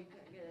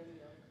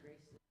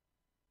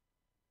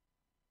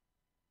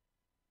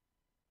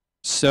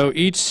 So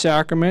each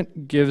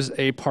sacrament gives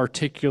a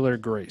particular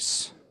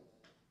grace.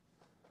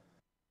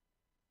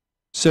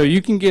 So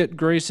you can get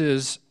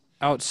graces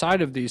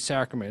outside of these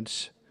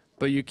sacraments,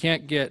 but you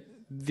can't get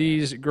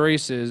these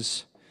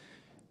graces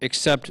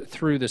except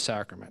through the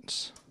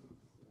sacraments.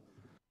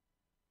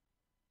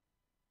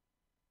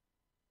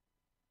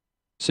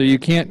 So you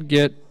can't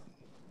get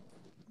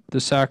the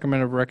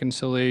sacrament of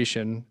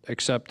reconciliation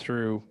except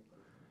through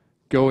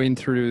going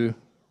through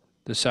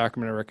the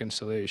sacrament of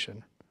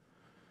reconciliation.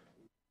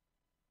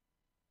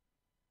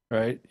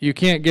 Right? You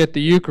can't get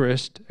the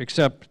Eucharist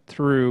except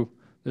through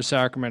the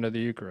sacrament of the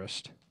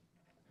Eucharist.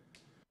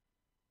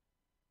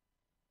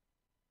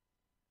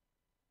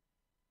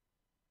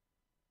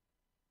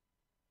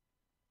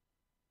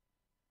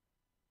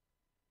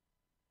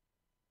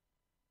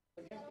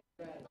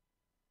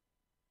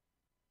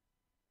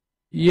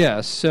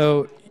 Yes,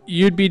 so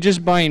you'd be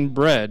just buying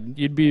bread.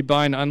 You'd be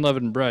buying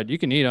unleavened bread. You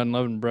can eat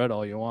unleavened bread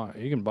all you want.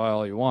 You can buy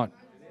all you want.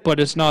 But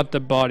it's not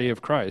the body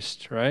of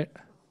Christ, right?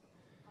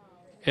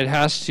 It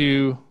has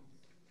to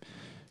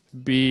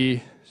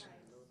be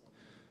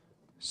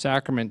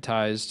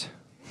sacramentized.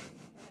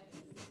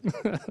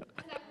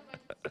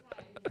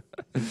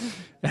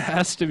 It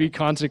has to be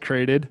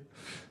consecrated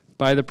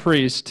by the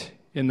priest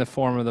in the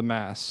form of the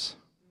Mass.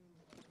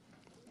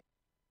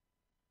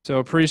 So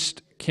a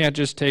priest can't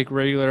just take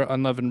regular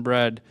unleavened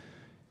bread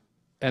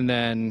and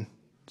then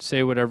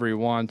say whatever he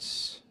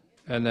wants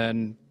and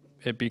then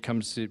it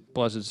becomes the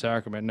Blessed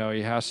Sacrament. No,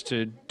 he has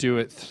to do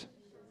it.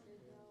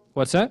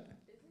 What's that?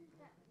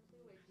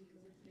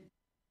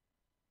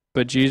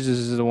 But Jesus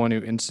is the one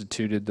who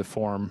instituted the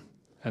form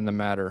and the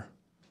matter.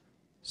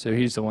 So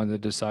he's the one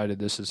that decided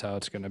this is how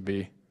it's going to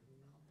be.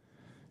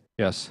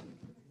 Yes.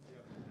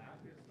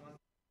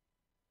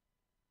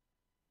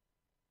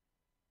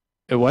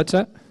 What's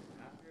that?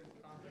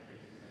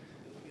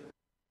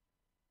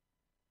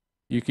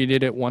 You can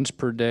eat it once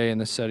per day in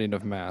the setting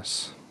of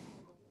Mass,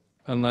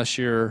 unless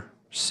you're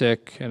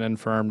sick and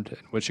infirmed,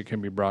 in which it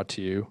can be brought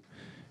to you,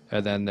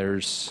 and then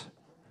there's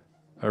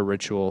a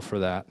ritual for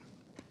that.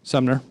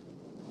 Sumner?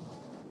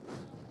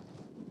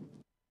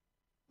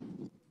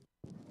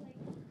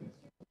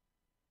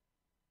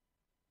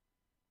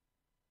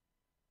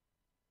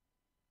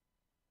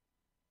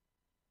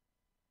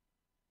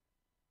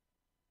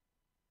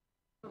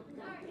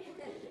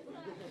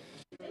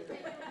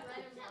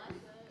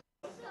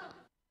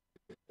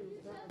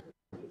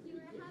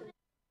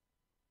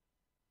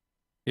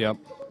 Yep.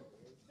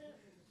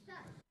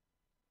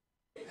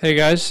 Hey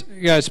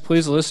guys,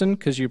 please listen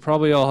because you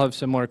probably all have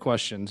similar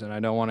questions and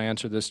I don't want to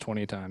answer this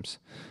 20 times.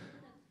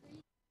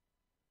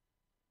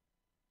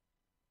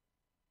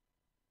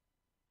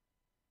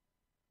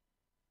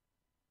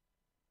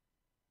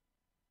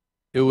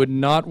 It would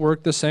not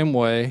work the same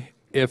way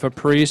if a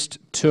priest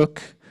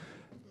took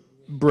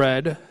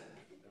bread,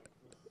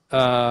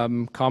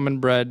 common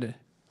bread,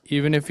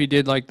 even if he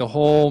did like the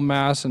whole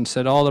Mass and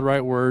said all the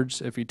right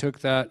words, if he took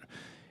that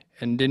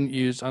and didn't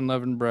use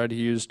unleavened bread, he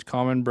used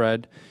common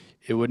bread,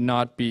 it would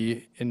not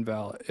be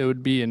invalid. It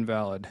would be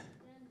invalid.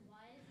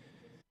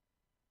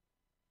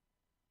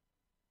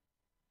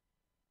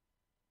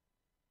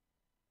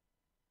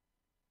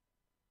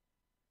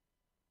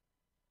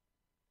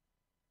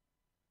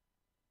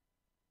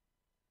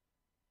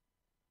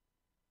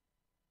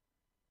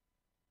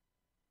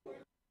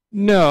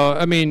 No,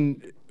 I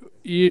mean,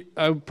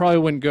 I probably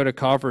wouldn't go to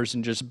Coffers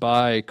and just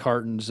buy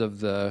cartons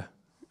of the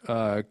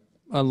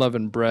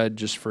unleavened bread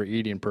just for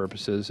eating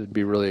purposes. It'd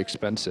be really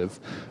expensive.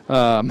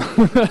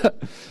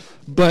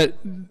 But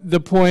the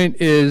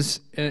point is,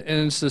 and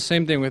it's the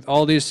same thing with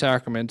all these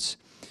sacraments,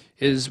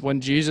 is when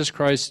Jesus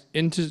Christ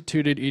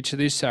instituted each of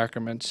these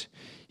sacraments,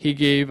 he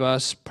gave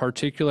us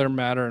particular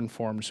matter and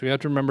form. So we have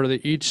to remember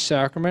that each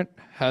sacrament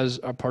has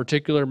a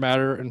particular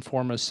matter and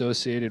form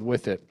associated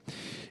with it.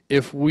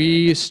 If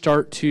we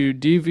start to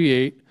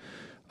deviate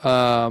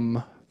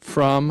from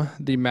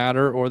the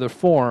matter or the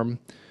form,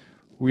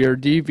 we are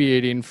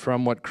deviating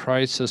from what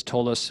Christ has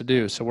told us to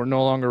do. So we're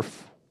no longer,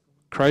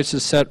 Christ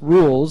has set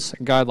rules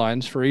and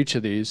guidelines for each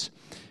of these,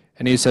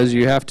 and he says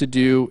you have to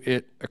do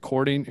it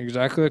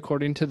exactly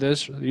according to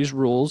these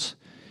rules,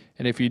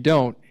 and if you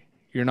don't,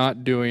 you're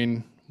not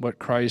doing what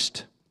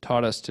Christ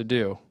taught us to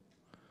do,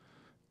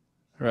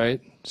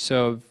 right?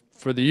 So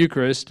for the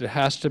Eucharist, it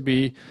has to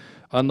be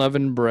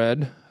unleavened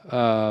bread,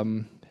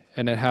 and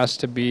it has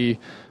to be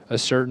a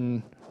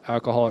certain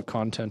alcoholic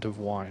content of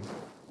wine.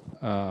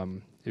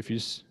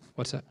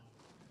 What's that?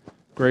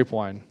 Grape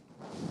wine.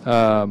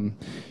 And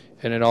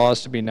it all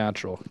has to be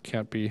natural. It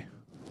can't be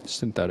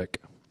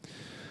synthetic.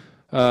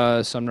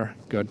 Sumner,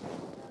 good.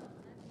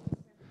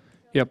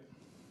 Yep.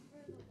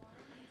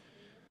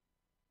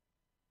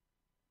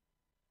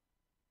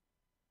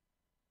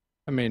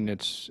 I mean,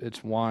 it's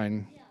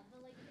wine.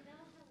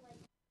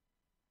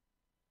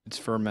 It's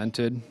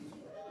fermented.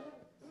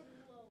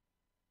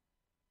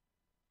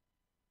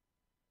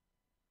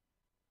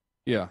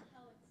 Yeah.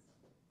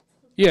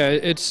 Yeah,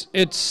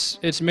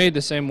 it's made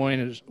the same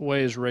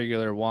way as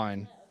regular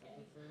wine.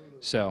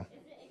 So,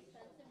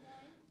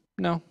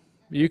 no.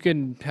 You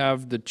can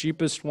have the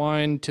cheapest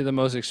wine to the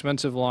most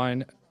expensive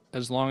wine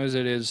as long as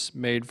it is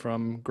made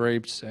from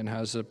grapes and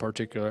has a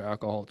particular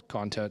alcohol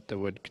content that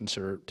would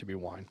consider it to be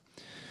wine.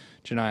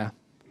 Janaya.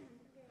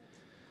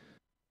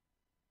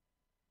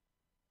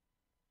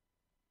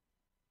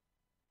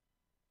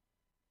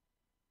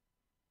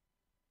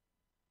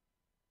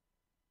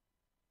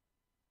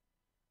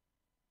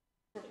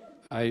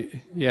 I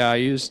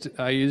used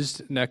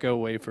Necco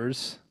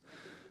wafers.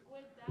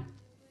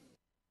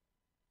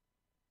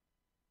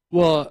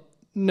 Well,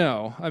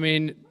 no. I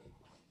mean,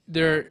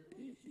 there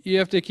you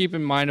have to keep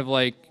in mind of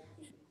like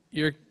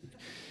you're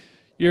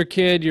you're a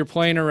kid, you're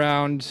playing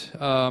around.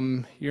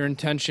 Your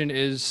intention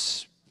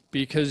is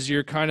because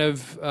you're kind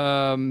of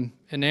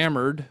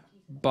enamored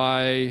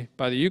by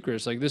the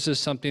Eucharist. Like this is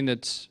something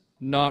that's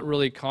not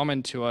really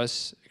common to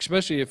us,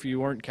 especially if you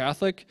weren't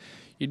Catholic.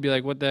 You'd be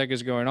like, "What the heck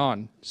is going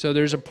on?" So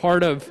there's a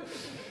part of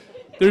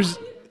there's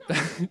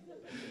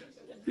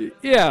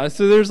yeah.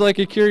 So there's like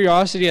a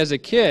curiosity as a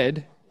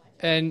kid,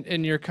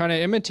 and you're kind of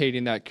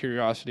imitating that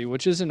curiosity,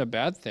 which isn't a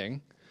bad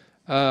thing.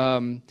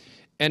 Um,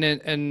 and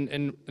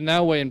in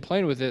that way, and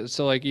playing with it.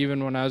 So like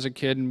even when I was a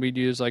kid and we'd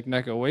use like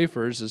Necco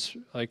wafers, is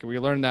like we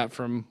learned that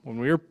from when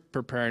we were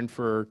preparing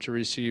to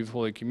receive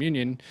Holy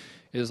Communion,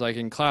 is like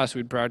in class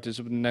we'd practice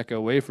with Necco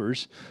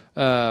wafers,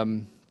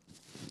 and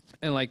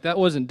like that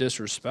wasn't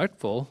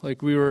disrespectful.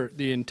 Like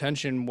the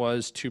intention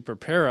was to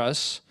prepare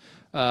us.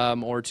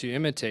 Or to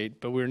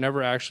imitate, but we were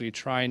never actually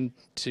trying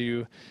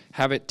to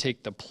have it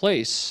take the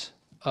place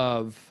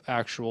of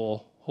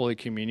actual Holy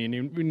Communion.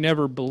 And we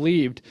never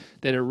believed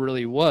that it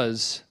really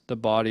was the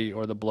body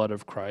or the blood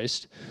of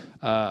Christ.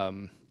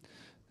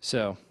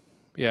 So,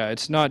 yeah,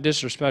 it's not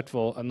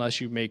disrespectful unless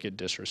you make it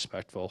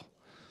disrespectful.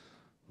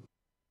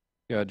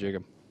 Go ahead,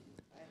 Jacob.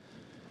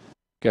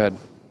 Go ahead.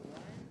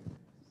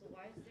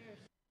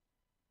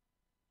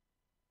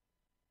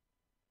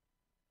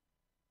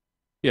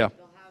 Yeah.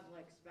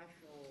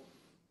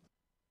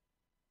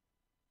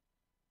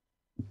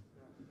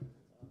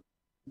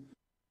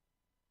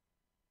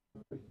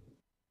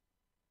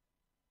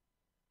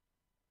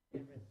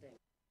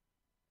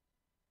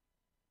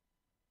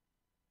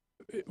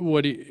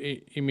 What do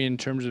you mean in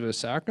terms of a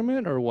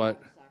sacrament or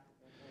what?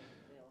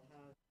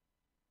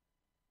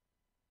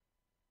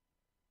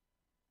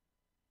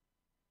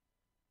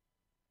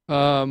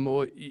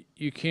 Well,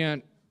 you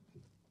can't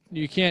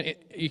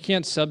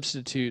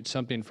substitute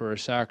something for a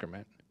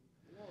sacrament.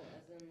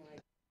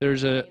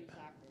 There's a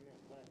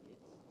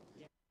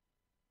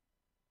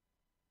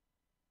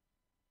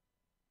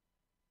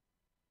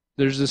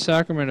there's the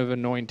sacrament of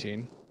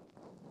anointing,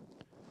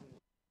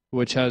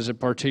 which has a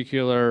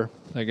particular,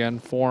 again,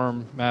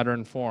 form, matter,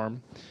 and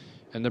form,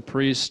 and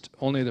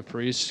only the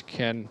priest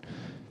can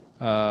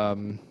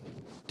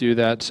do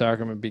that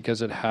sacrament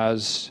because it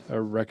has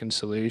a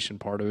reconciliation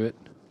part of it.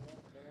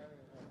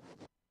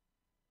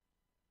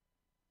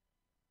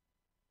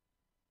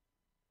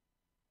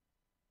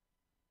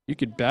 You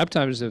could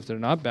baptize if they're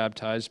not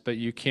baptized, but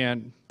you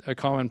can't. A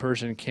common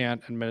person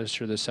can't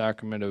administer the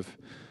sacrament of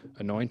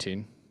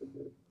anointing.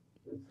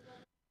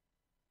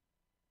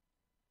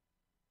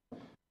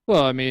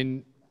 Well, I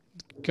mean,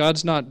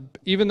 God's not,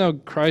 even though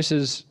Christ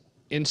has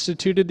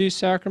instituted these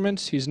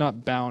sacraments, he's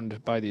not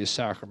bound by these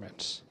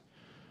sacraments.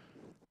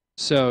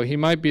 So he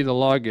might be the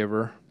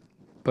lawgiver,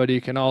 but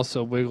he can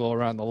also wiggle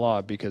around the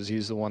law because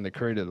he's the one that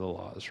created the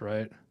laws,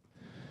 right?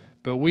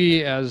 But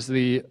we, as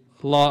the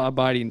law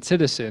abiding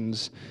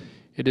citizens,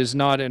 it is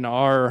not in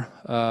our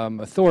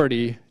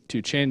authority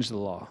to change the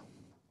law.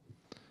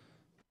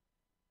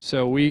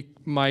 So we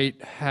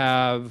might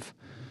have,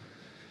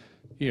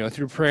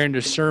 through prayer and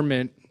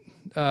discernment,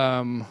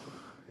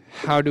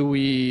 how do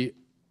we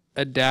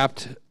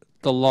adapt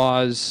the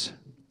laws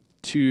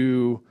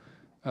to,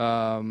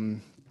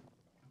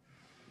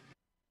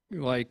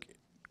 like,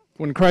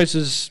 when Christ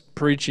is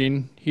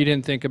preaching, he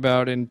didn't think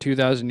about in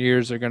 2,000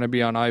 years they're going to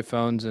be on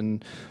iPhones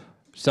and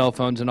cell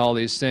phones and all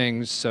these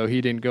things, so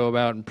he didn't go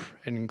about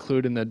and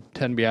include in the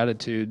 10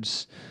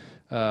 Beatitudes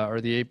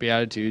or the 8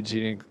 Beatitudes, he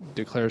didn't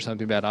declare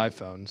something about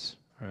iPhones,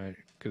 right?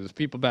 Because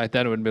people back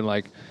then would have been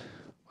like,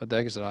 what the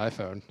heck is an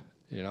iPhone?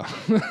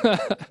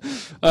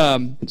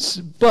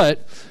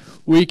 But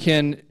we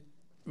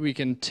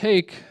can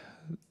take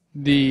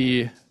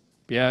the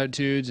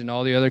Beatitudes and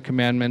all the other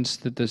commandments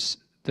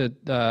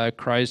that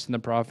Christ and the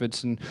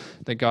prophets and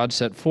that God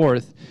set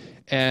forth,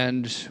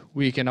 and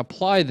we can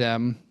apply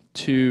them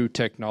to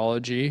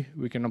technology.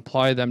 We can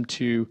apply them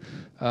to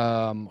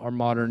our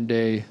modern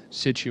day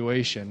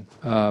situation.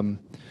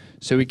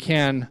 So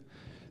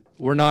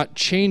we're not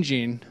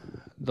changing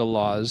the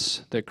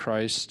laws that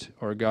Christ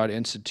or God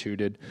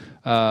instituted,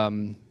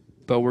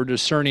 but we're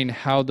discerning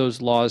how those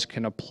laws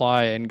can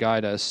apply and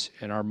guide us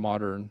in our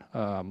modern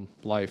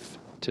life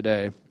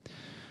today.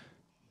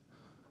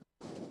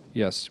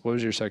 Yes, what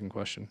was your second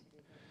question?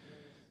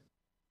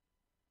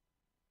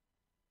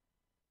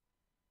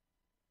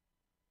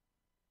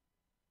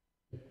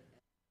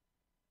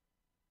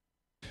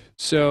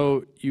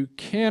 So you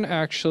can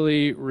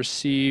actually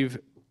receive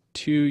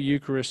 2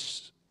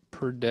 Eucharists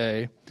per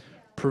day,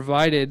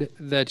 provided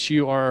that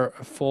you are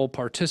a full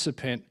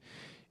participant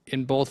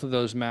in both of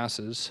those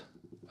masses.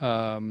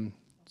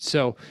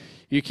 So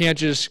you can't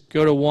just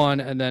go to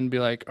one and then be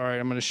like, all right,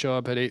 I'm going to show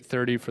up at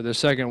 8:30 for the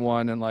second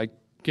one and like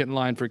get in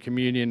line for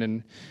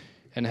communion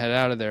and head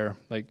out of there.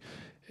 Like,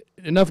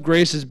 enough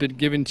grace has been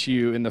given to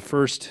you in the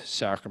first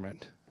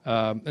sacrament,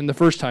 and the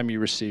first time you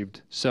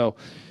received. So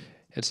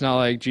it's not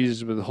like Jesus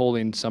is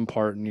withholding some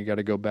part and you got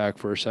to go back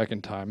for a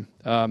second time.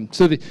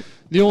 So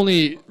the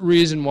only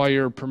reason why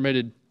you're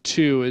permitted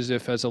 2 is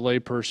if, as a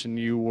layperson,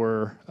 you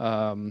were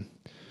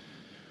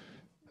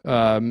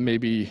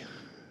maybe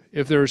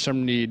if there was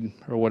some need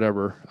or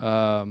whatever.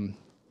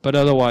 But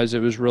otherwise, it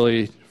was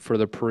really for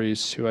the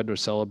priests who had to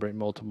celebrate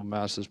multiple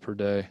masses per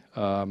day.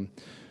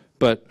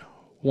 But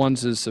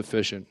one's is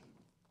sufficient.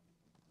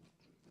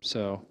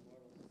 So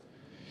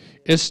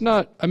it's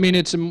not, I mean,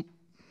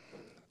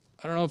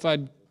 I don't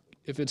know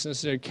if it's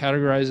necessarily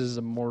categorized as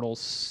a mortal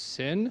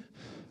sin,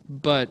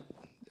 but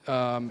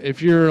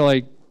if you're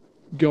like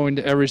going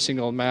to every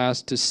single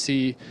mass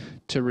to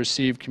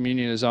receive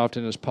communion as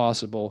often as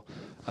possible,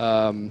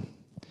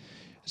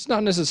 it's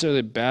not necessarily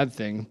a bad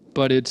thing,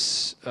 but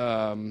it's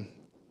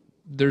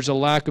there's a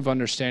lack of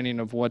understanding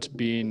of what's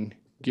being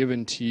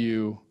given to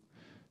you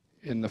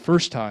in the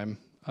first time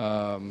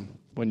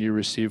when you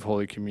receive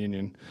Holy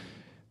Communion.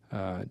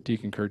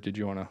 Deacon Kirk, did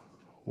you want to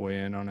weigh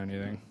in on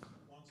anything?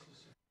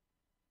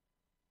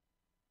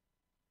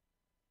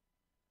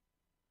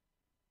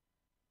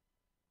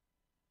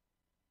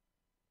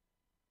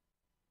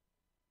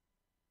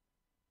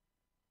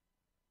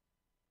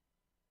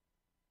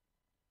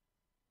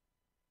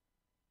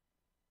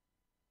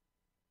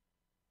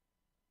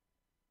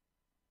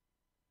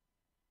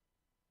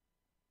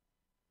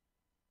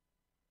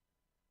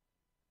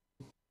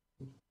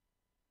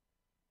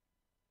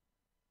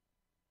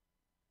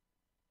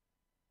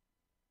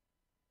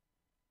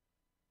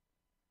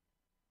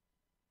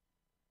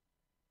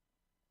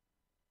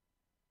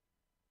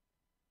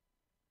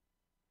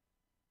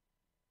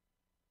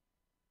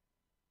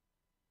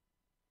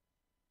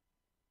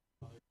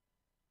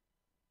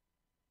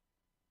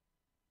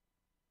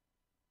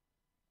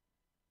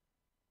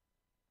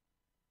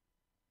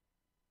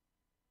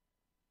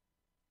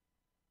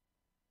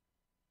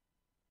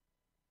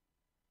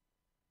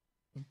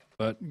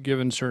 But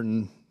given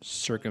certain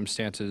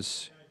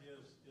circumstances,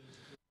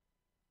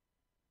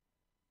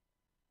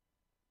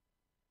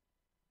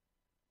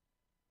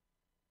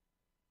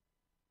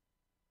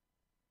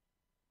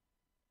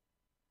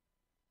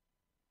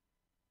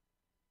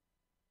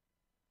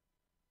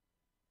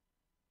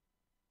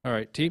 all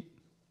right, T.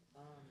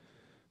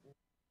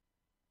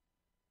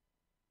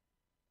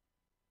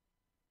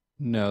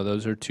 No,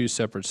 those are 2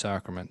 separate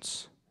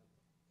sacraments.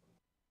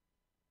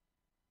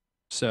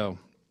 So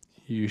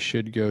you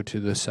should go to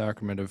the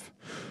sacrament of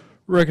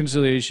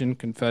reconciliation,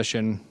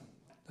 confession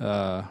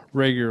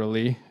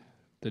regularly.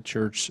 The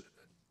church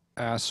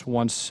asks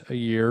once a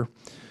year,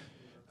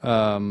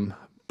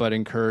 but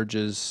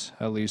encourages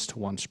at least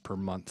once per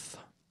month.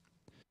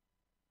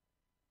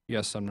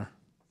 Yes, Sumner.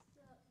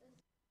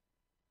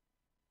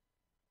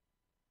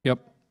 Yep.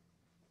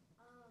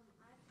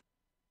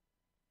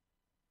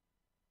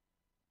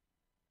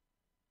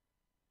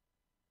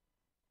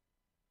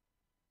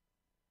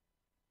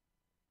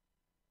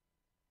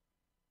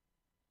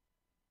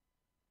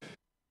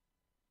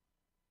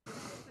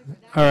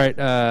 All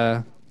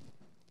right.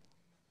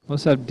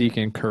 Let's have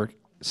Deacon Kirk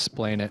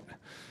explain it,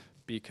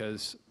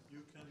 because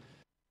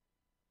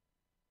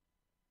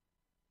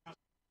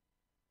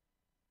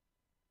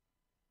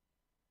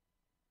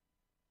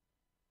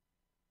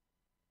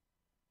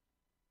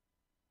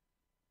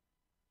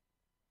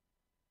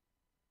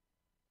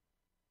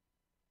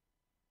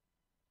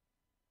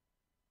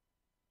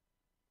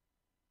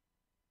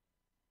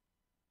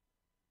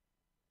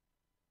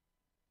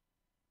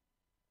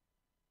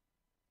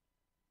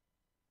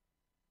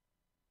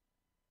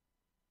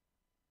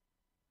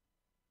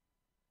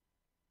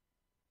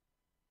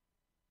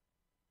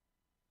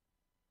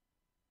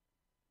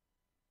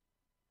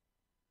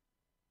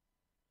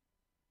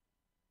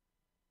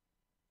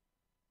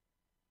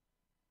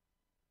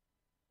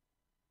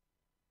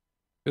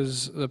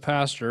the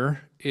pastor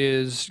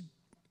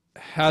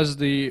has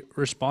the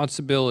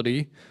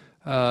responsibility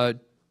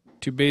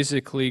to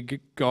basically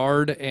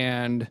guard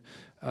and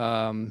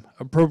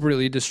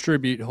appropriately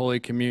distribute Holy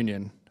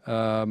Communion.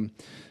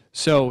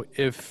 So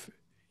if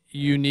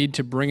you need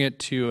to bring it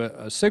to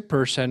a sick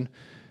person,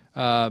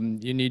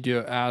 you need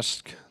to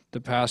ask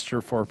the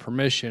pastor for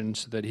permission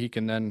so that he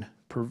can then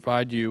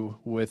provide you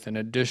with an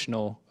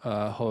additional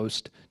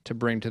host to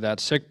bring to that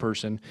sick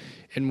person,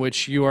 in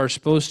which you are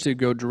supposed to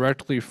go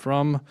directly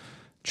from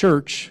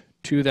church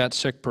to that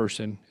sick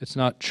person. It's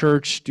not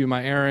church, do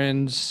my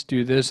errands,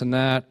 do this and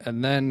that,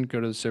 and then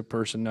go to the sick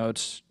person. No,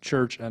 it's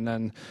church and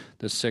then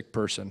the sick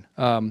person.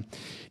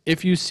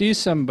 If you see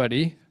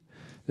somebody,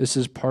 this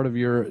is part of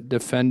your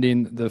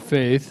defending the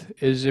faith,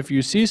 is if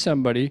you see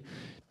somebody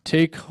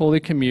take Holy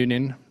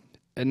Communion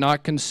and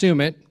not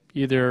consume it,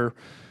 either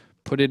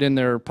put it in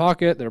their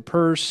pocket, their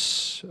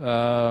purse,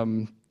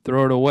 throw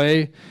it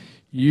away,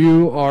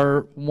 you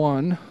are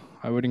one.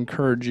 I would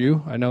encourage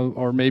you. I know,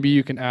 or maybe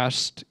you can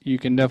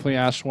definitely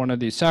ask one of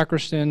the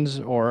sacristans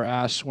or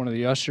ask one of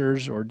the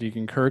ushers or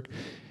Deacon Kirk,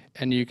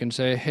 and you can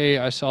say, hey,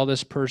 I saw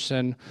this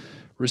person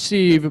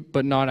receive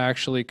but not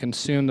actually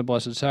consume the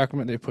Blessed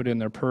Sacrament. They put it in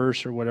their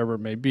purse or whatever it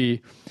may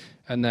be,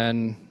 and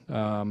then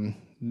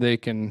they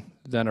can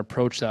then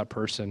approach that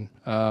person.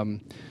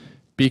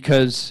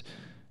 Because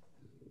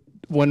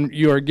when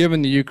you are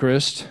given the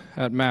Eucharist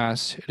at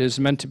Mass, it is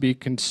meant to be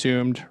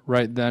consumed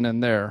right then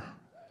and there.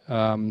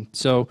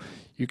 So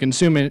you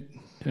consume it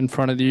in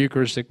front of the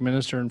Eucharistic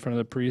minister, in front of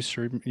the priest,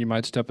 or you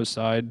might step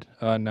aside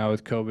now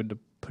with COVID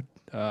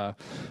to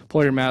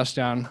pull your mask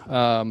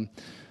down.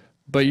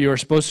 But you are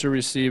supposed to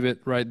receive it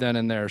right then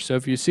and there. So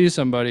if you see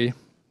somebody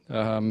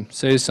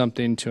say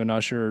something to an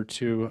usher or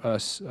to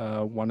us,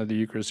 one of the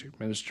Eucharistic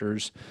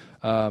ministers,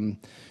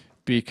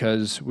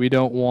 because we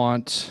don't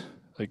want,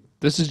 like,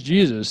 this is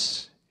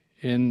Jesus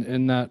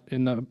in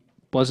the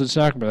Blessed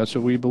Sacrament. That's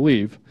what we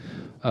believe.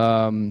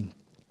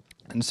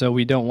 And so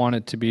we don't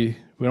want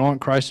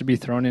Christ to be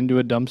thrown into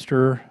a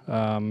dumpster,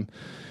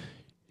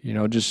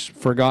 just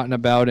forgotten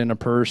about in a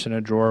purse, in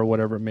a drawer,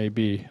 whatever it may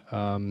be.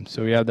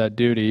 So we have that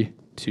duty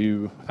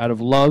to, out of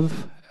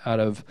love, out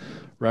of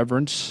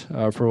reverence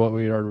for what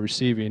we are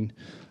receiving,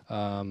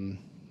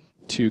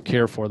 to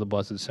care for the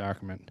Blessed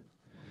Sacrament.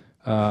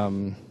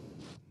 Janai,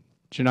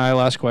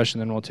 last question,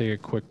 then we'll take a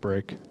quick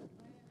break.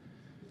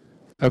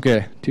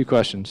 Okay, 2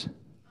 questions.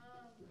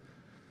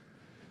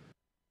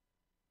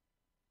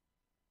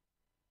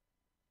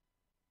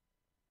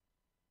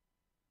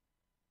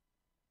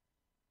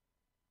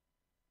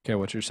 Okay,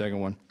 what's your second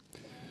one?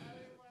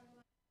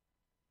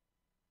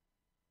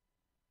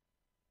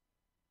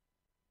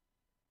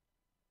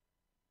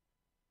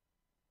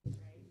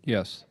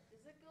 Yes. Does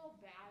it go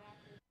bad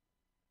after?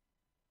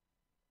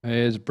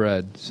 It is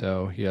bread,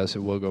 so yes, it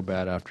will go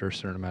bad after a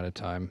certain amount of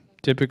time.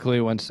 Typically,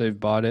 once they've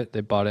bought it,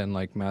 they bought it in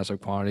like massive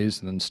quantities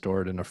and then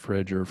store it in a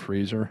fridge or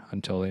freezer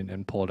until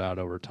and pull it out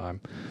over time.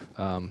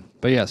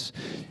 But yes,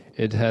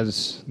 it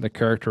has the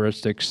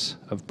characteristics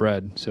of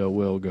bread, so it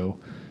will go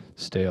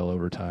stale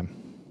over time.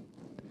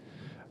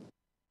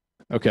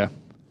 Okay.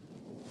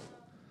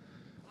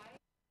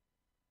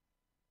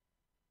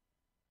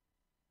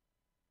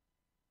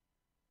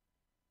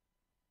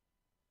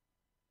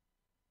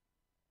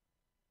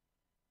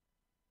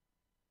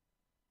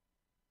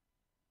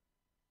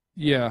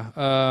 Yeah.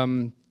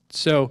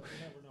 So. You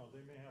never know, they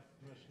may have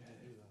permission to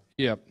do that.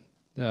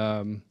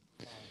 Yep.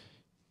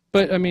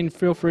 But I mean,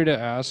 feel free to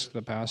ask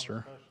the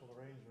pastor. Special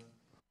arrangement.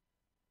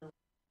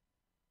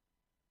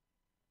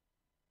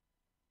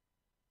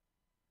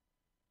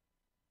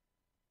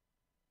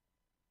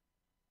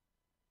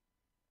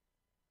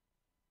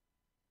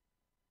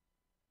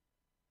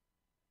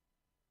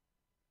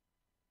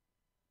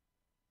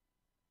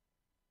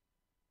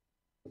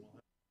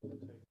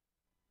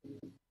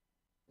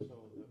 So that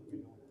we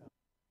don't have.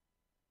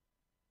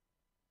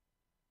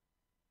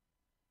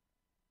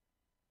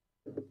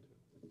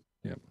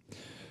 Yep.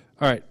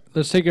 All right,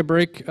 let's take a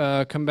break.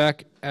 Come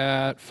back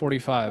at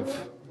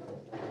 45.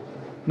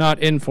 Not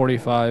in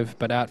 45,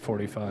 but at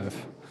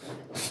 45.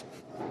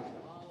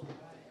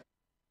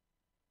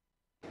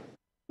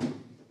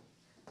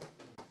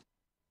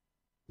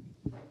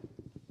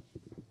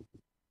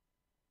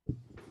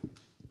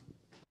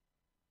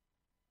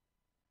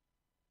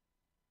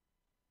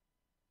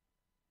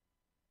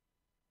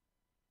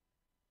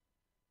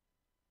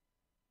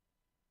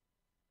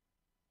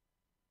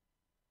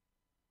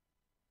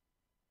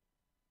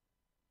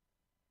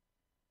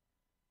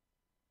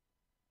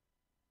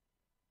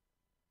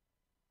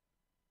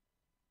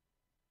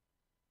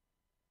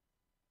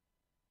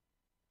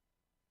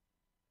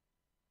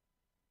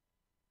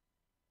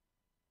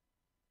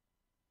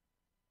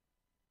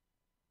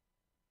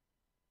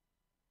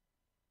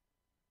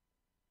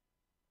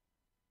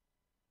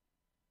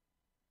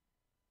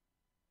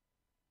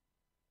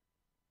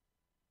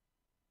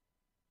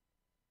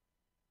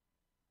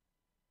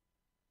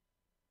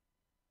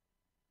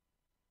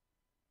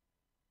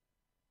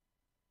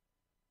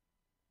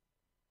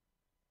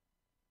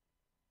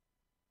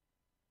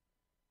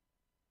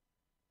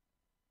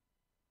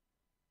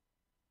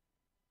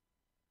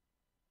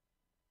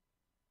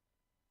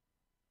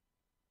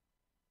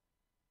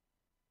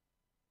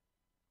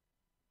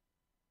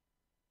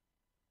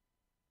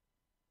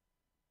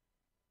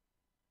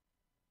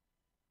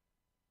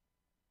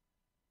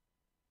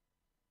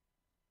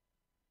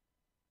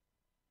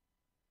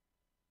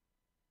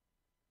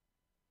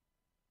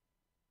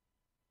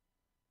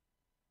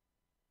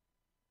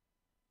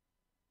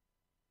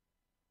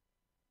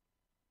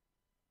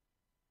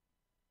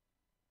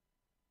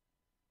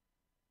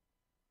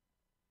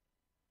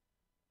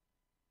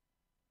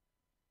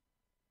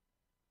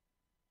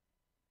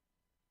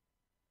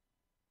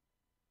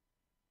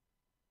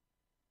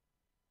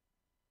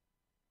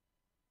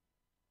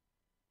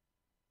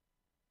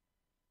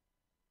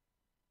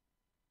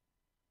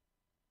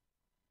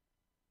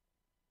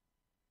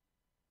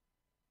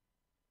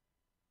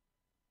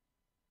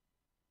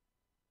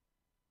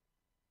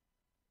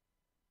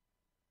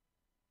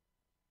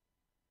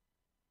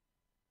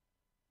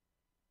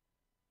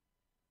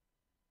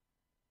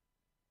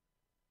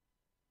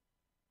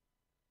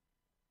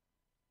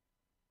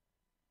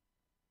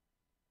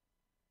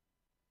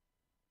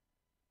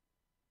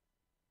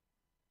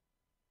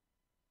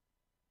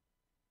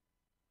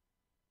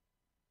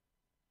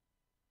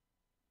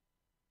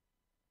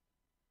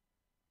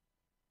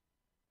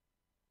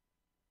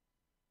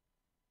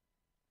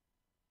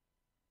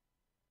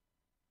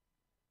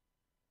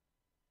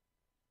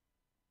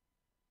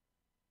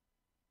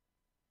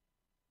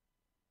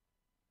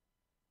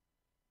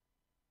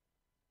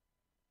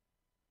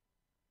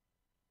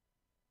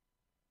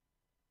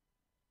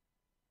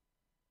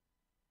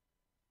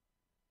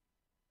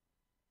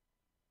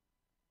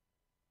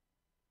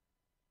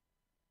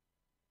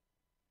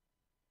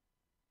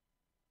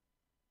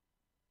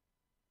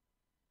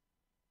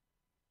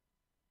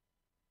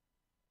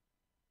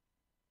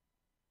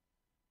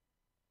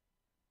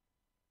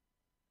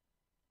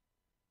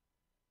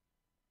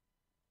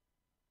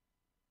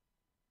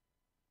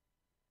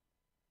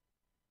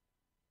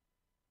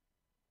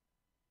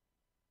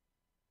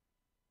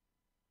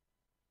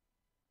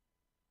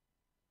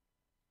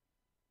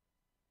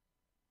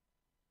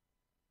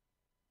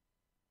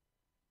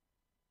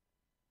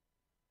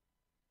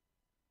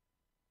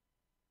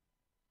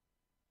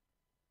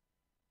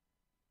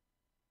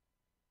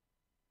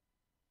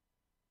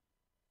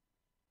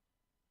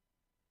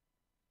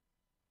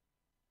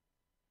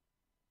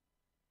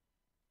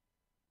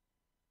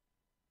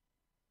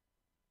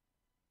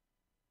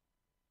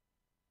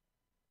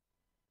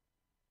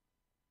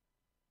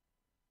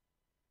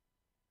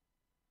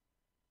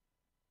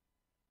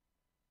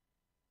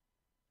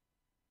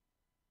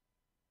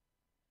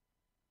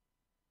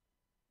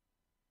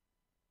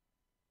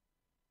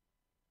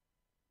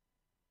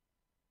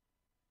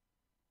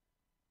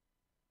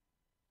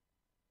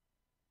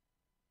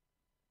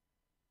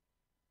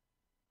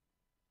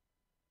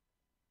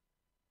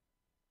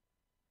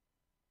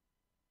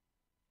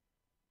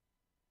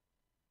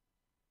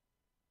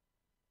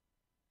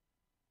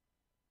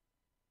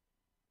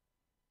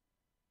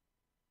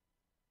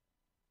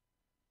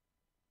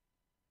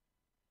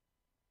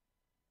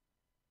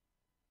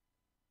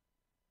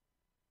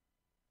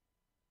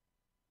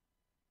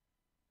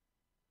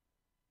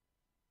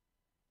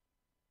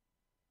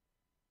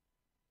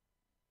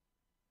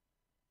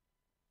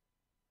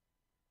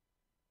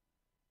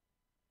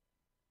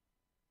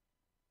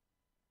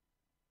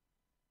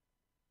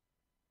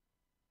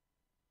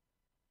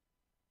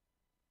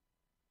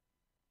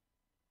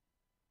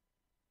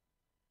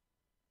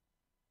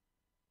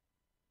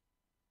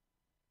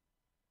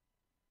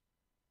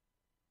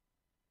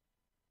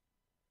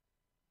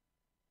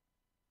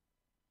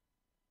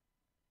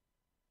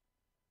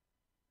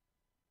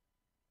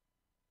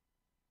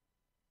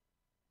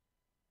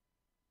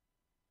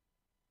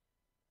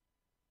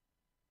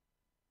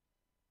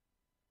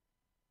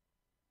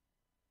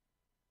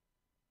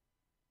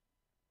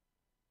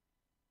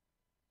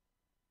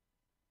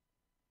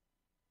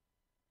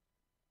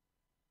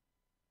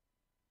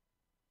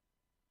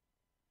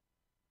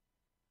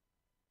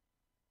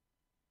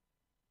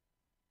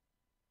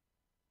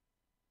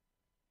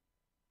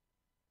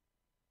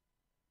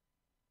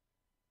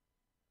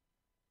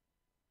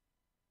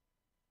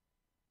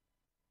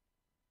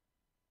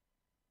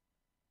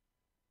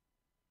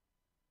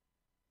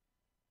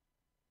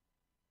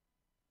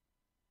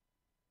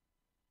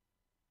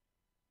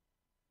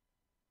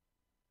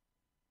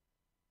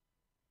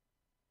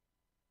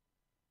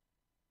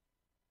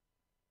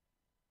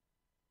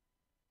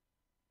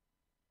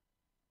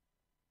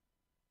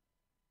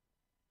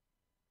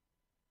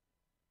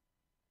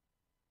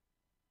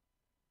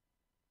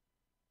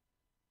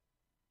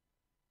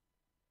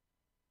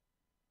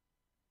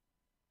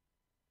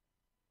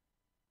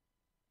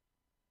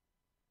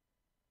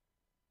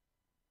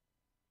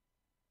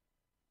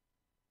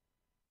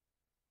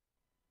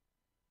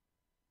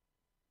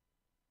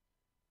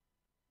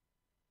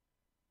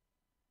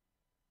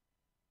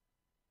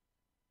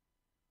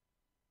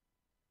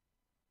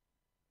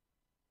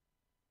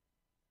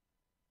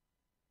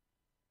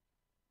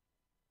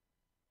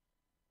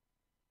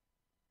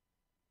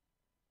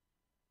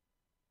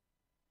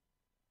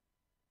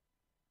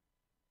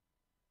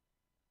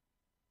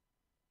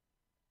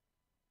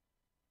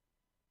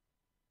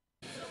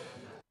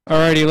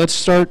 Alrighty, let's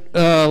start.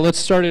 Let's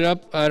start it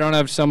up. I don't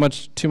have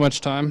too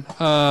much time.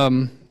 I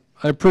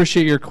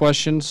appreciate your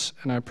questions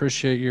and I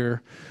appreciate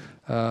your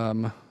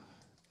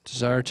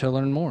desire to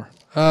learn more.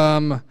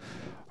 All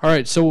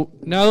right. So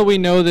now that we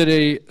know that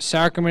a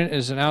sacrament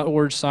is an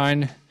outward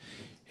sign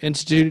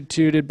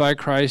instituted by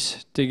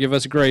Christ to give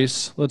us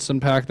grace, let's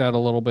unpack that a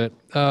little bit.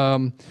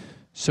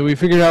 So we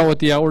figured out what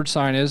the outward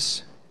sign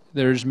is.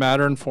 There's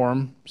matter and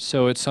form.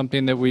 So it's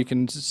something that we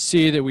can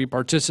see, that we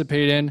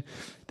participate in,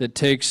 that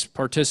takes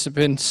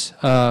participants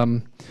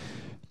to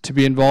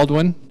be involved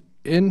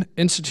in,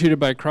 instituted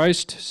by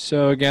Christ.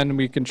 So again,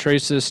 we can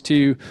trace this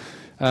to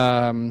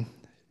the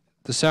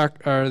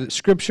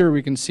Scripture.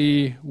 We can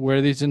see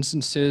where these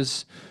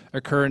instances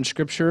occur in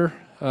Scripture.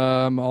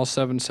 All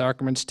 7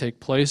 sacraments take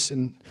place,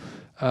 and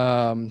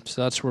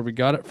so that's where we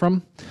got it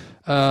from.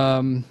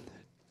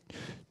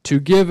 To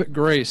give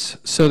grace.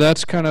 So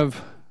that's kind of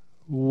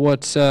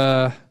what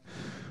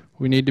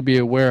we need to be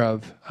aware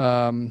of.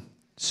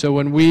 So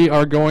when we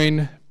are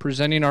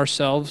presenting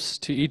ourselves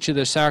to each of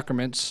the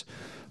sacraments,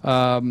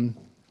 our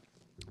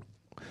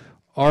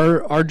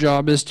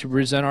job is to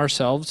present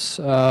ourselves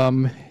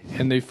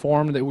in the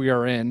form that we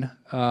are in.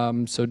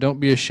 So don't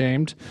be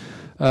ashamed.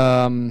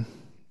 And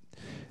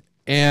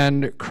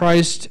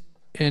Christ,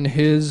 in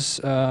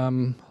His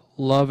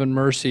love and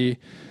mercy,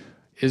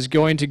 is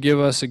going to give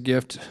us a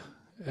gift.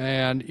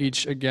 And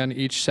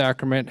each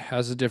sacrament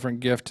has a different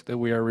gift that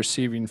we are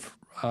receiving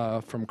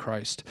from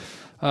Christ.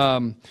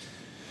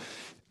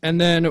 And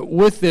then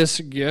with this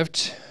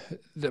gift,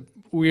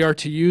 we are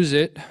to use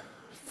it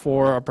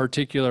for a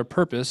particular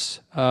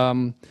purpose.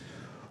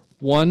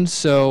 One,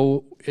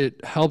 so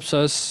it helps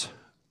us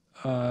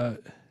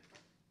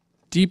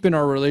deepen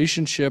our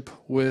relationship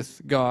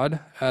with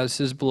God as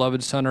His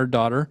beloved son or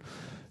daughter.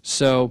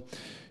 So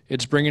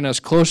it's bringing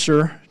us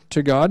closer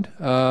to God,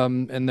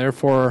 and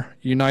therefore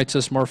unites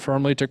us more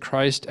firmly to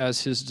Christ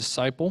as His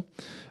disciple,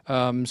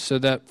 so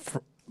that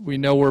we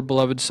know we're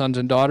beloved sons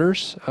and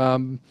daughters,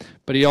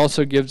 but He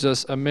also gives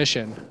us a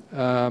mission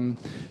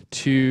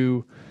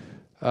to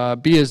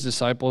be His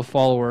disciple,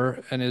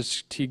 follower, and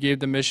He gave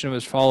the mission of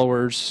His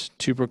followers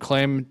to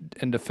proclaim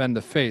and defend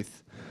the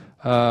faith.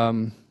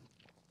 And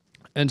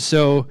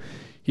so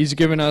He's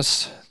given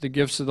us the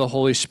gifts of the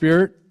Holy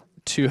Spirit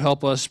to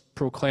help us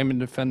proclaim and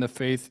defend the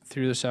faith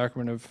through the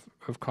sacrament of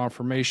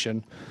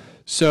confirmation.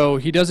 So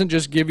He doesn't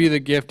just give you the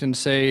gift and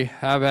say,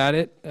 have at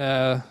it,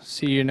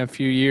 see you in a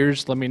few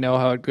years, let me know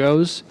how it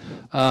goes.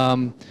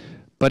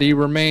 But He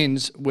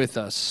remains with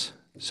us.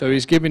 So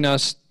He's giving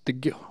us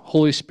the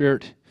Holy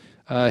Spirit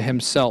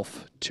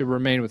Himself to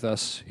remain with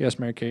us. Yes,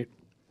 Mary Kate?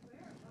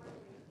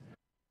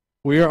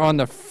 We are on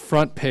the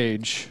front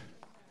page.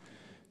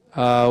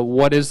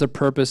 What is the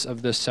purpose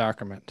of this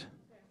sacrament?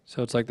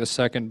 So it's like the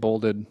second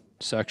bolded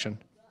section.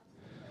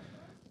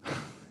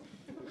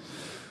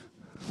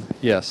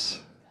 Yes.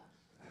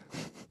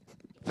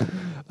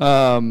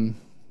 I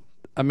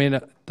mean,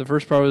 the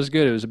first part was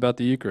good. It was about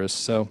the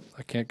Eucharist, so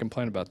I can't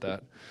complain about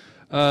that.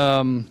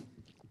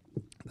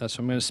 That's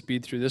why I'm going to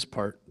speed through this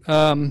part.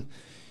 I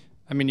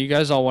mean, you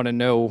guys all want to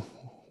know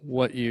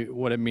what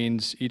it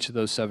means each of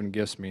those 7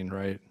 gifts mean,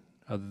 right?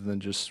 Other than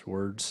just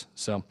words.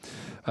 So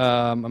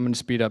I'm going to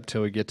speed up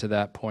till we get to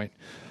that point.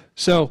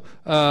 So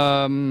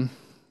the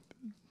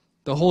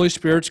Holy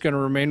Spirit's going to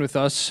remain with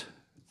us.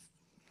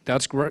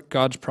 That's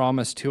God's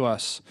promise to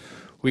us.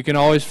 We can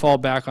always fall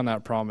back on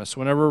that promise.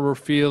 Whenever we're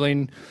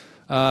feeling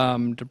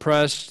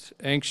depressed,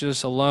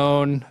 anxious,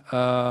 alone,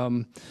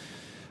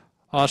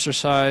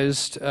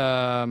 ostracized,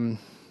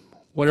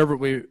 whatever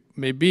we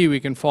may be, we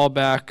can fall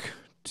back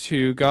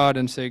to God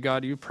and say,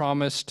 God, you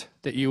promised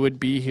that you would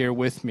be here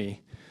with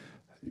me.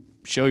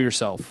 Show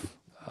yourself.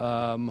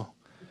 I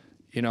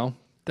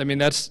mean,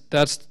 that's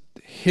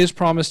His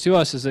promise to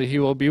us, is that He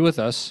will be with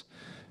us.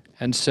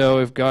 And so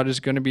if God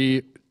is going to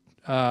be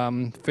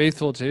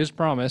faithful to His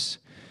promise,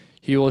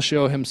 He will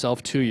show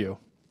Himself to you.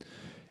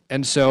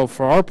 And so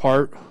for our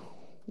part,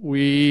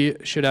 we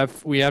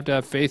have to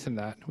have faith in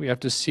that. We have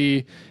to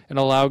see and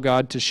allow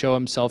God to show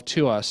Himself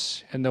to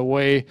us. And the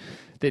way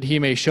that He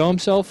may show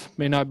Himself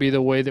may not be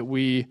the way that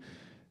we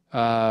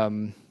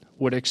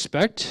would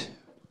expect,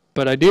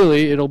 but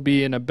ideally it'll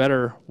be in a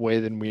better way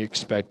than we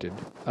expected.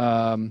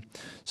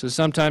 So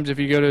sometimes if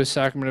you go to a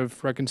sacrament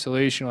of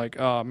reconciliation, like,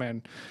 oh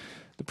man,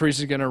 the priest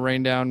is going to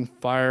rain down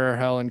fire,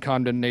 hell, and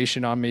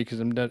condemnation on me because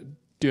I'm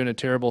doing a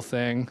terrible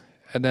thing.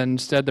 And then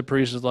instead the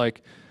priest is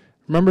like,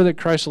 remember that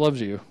Christ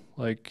loves you.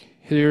 Like,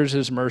 here's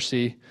His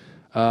mercy,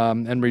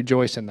 and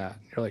rejoice in that.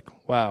 You're like,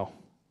 wow,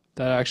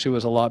 that actually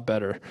was a lot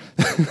better.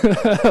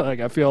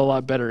 Like, I feel a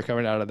lot better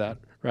coming out of that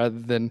rather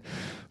than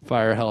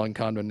fire, hell, and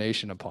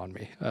condemnation upon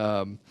me.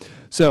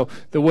 So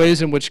the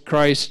ways in which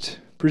Christ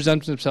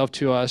presents Himself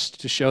to us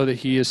to show that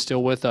He is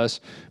still with us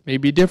may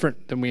be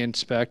different than we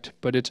expect,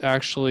 but it's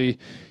actually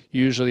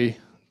usually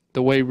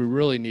the way we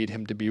really need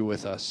Him to be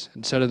with us.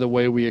 Instead of the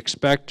way we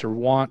expect or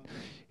want,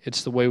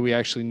 it's the way we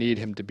actually need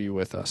Him to be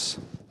with us.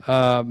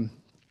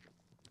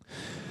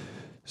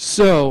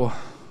 So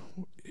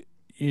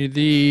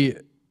the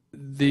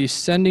the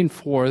sending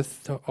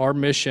forth, our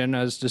mission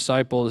as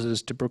disciples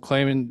is to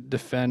proclaim and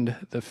defend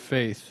the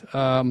faith.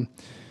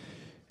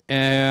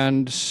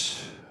 And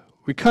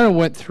we kind of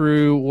went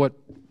through what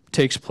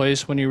takes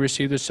place when you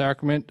receive the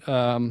sacrament.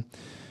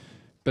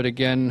 But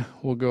again,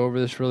 we'll go over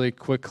this really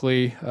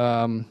quickly.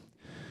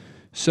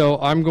 So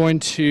I'm going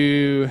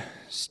to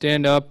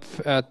stand up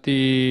at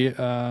the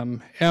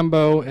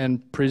ambo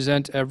and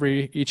present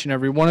each and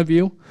every one of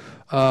you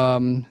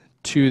to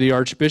the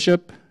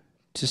Archbishop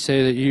to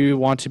say that you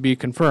want to be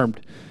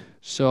confirmed.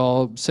 So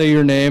I'll say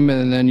your name,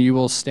 and then you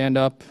will stand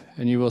up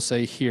and you will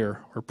say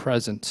here or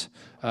present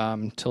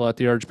to let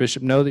the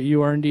Archbishop know that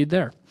you are indeed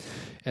there,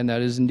 and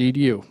that is indeed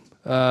you.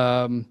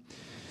 And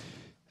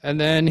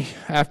then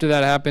after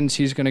that happens,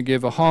 he's going to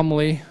give a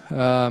homily,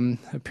 a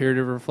period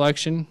of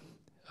reflection.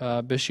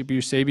 Bishop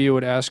Eusebio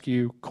would ask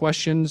you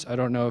questions. I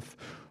don't know if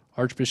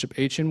Archbishop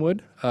Aitchen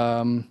would.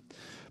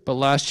 But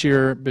last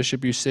year,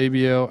 Bishop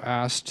Eusebio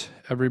asked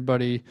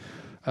everybody,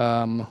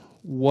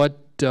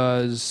 what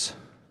does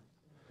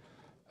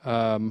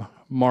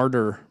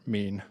martyr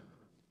mean?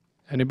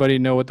 Anybody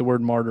know what the word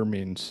martyr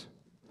means?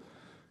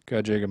 Go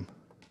ahead, Jacob.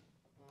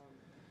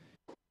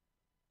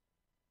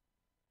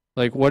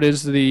 Like, what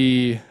is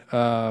the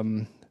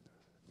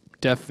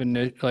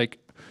definition, like,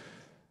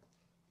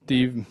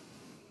 I'm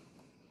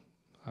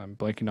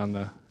blanking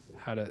on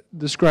how to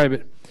describe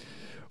it.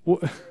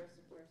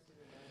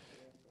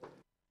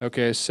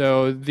 Okay,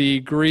 so the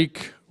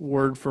Greek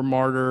word for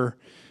martyr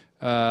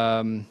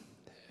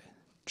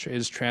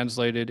is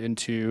translated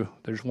into,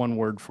 there's one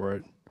word for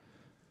it.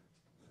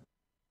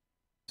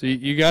 So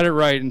you got it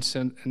right in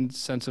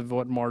sense of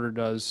what martyr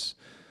does.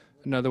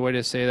 Another way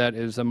to say that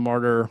is a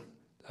martyr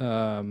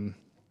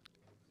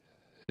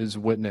is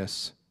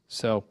witness.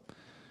 So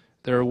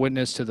they're a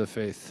witness to the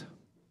faith.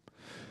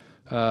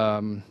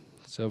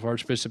 So if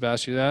Archbishop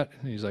asks you that,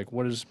 and he's like,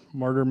 what does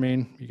martyr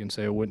mean? You can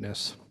say a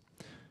witness.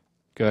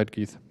 Go ahead,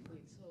 Keith.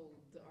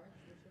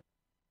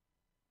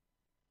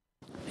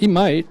 He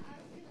might.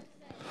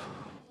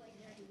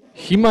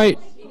 He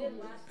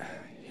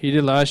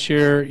did last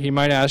year. He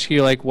might ask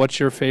you, like, what's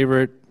your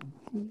favorite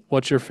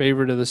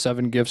of the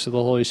 7 gifts of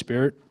the Holy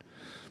Spirit?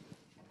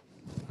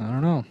 I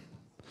don't know.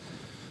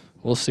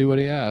 We'll see what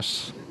he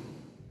asks.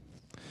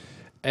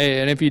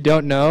 Hey, and if you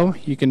don't know,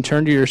 you can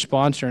turn to your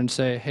sponsor and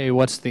say, hey,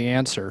 what's the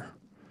answer?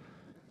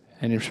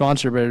 And your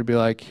sponsor better be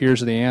like,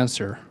 here's the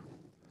answer.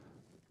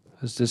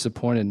 I was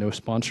disappointed no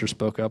sponsor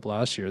spoke up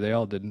last year. They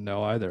all didn't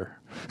know either.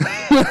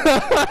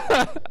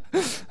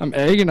 I'm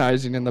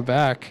agonizing in the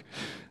back.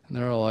 And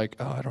they're all like,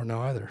 oh, I don't know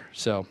either.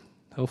 So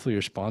hopefully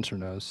your sponsor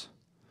knows.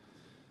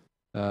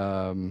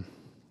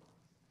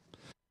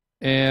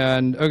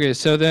 And okay,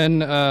 so then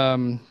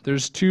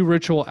there's 2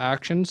 ritual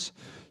actions.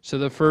 So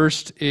the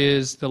first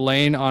is the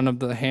laying on of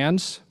the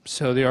hands.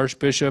 So the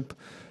Archbishop,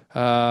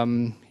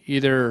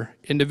 either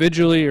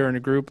individually or in a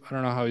group, I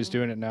don't know how he's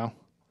doing it now.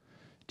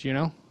 Do you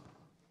know?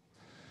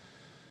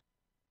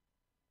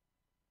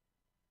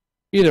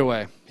 Either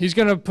way, he's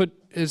going to put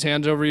his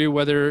hands over you,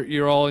 whether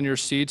you're all in your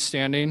seats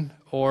standing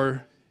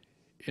or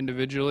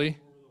individually.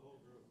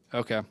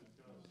 Okay.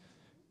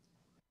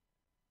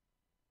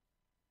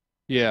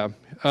 Yeah.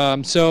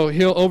 So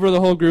he'll, over the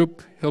whole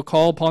group, he'll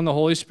call upon the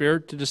Holy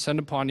Spirit to descend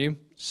upon you.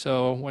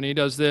 So when he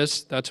does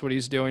this, that's what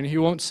he's doing. He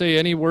won't say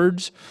any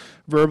words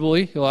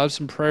verbally. He'll have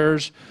some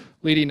prayers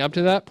leading up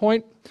to that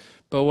point.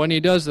 But when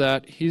he does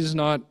that, he's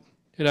not,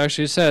 it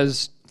actually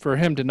says for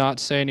him to not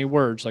say any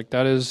words. Like,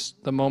 that is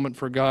the moment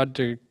for God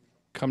to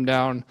come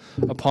down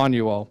upon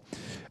you all.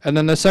 And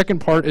then the second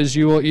part is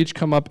you will each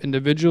come up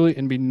individually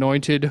and be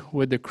anointed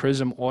with the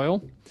chrism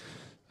oil.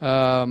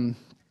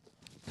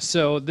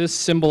 So this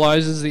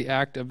symbolizes the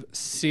act of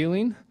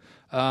sealing,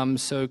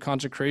 so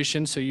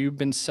consecration. So you've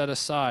been set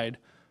aside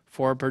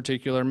for a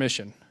particular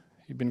mission.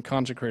 You've been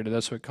consecrated.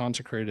 That's what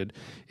consecrated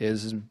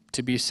is,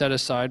 to be set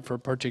aside for a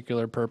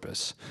particular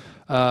purpose.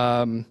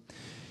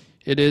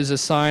 It is a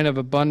sign of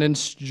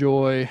abundance,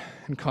 joy,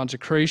 and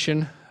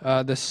consecration.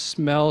 The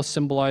smell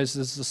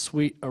symbolizes the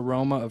sweet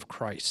aroma of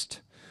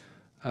Christ.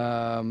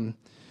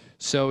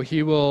 So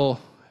he will,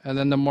 and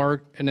then the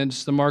mark, and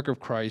it's the mark of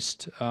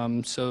Christ.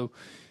 So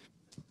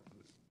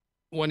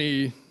when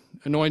he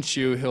anoints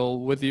you, he'll,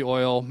 with the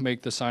oil,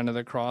 make the sign of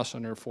the cross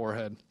on your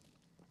forehead.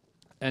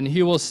 And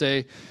he will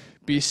say,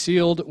 be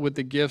sealed with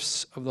the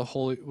gifts of the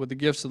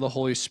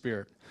Holy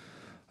Spirit.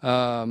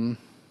 And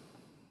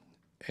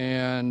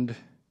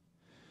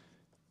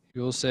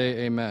you'll say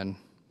amen.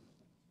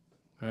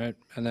 All right?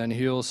 And then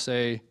he'll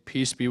say,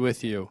 peace be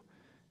with you.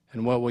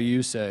 And what will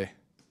you say?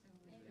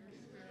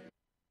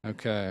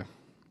 Okay.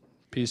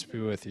 Peace be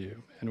with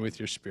you and with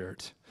your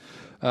spirit.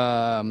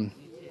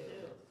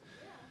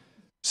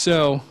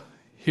 So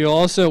he'll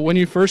also, when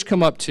you first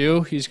come up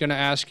to, he's going to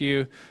ask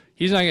you,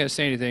 he's not going to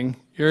say anything.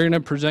 You're going to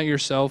present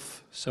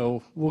yourself.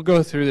 So we'll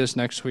go through this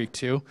next week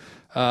too.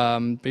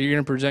 But you're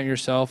going to present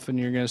yourself and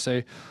you're going to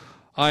say,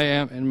 I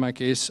am, in my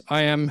case,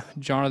 I am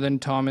Jonathan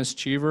Thomas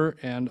Cheever,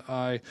 and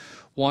I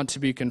want to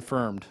be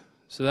confirmed.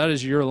 So that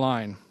is your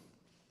line.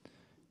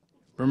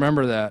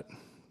 Remember that.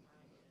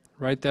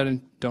 Write that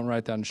in, don't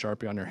write that in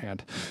Sharpie on your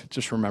hand.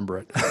 Just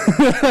remember it.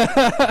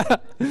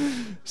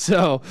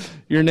 So,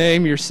 your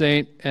name, your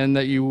saint, and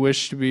that you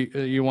wish to be,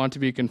 you want to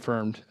be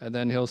confirmed. And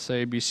then he'll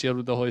say, be sealed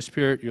with the Holy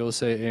Spirit. You'll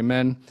say,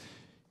 amen.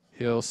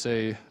 He'll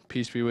say,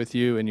 peace be with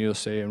you, and you'll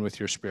say, and with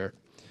your spirit.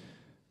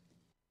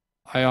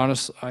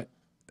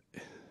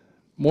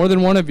 More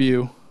than one of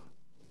you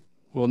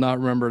will not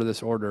remember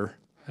this order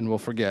and will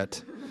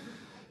forget.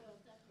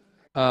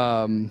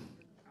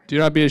 Do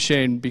not be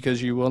ashamed,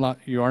 because you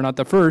are not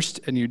the first,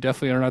 and you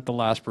definitely are not the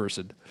last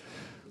person.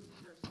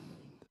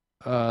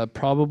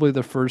 Probably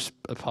the first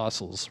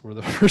apostles were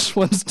the first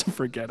ones to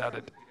forget how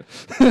to do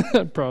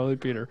it. Probably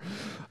Peter.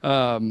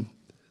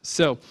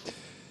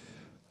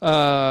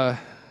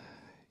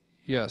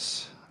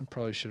 Yes, I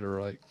probably should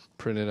have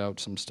printed out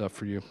some stuff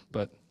for you,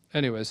 but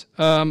anyways.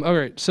 All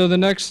right, so the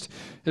next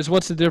is,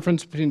 what's the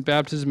difference between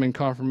baptism and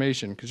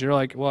confirmation? Because you're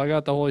like, well, I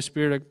got the Holy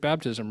Spirit at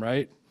baptism,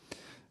 right?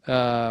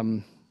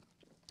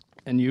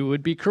 And you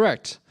would be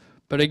correct.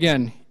 But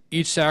again,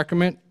 each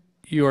sacrament,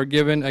 you are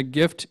given a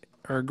gift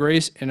or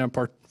grace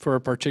for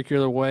a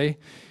particular way,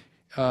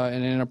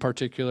 and in a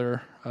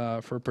particular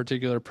for a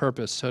particular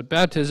purpose. So at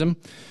baptism,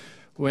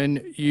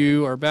 when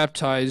you are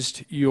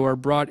baptized, you are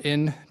brought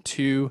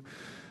into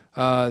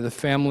the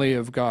family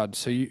of God.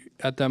 So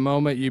at that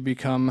moment, you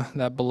become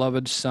that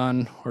beloved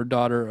son or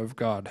daughter of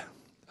God.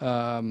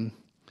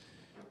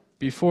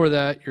 Before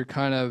that, you're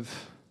kind of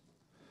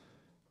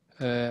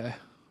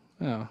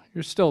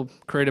you're still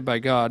created by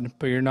God,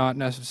 but you're not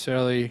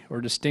necessarily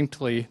or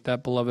distinctly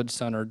that beloved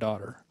son or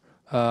daughter.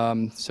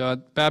 So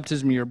at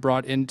baptism, you're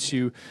brought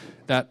into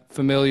that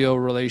familial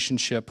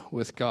relationship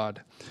with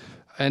God.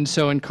 And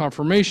so in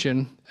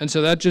confirmation,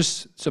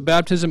 so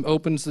baptism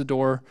opens the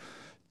door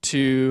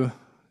to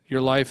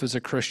your life as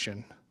a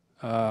Christian.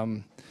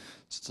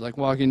 It's like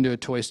walking into a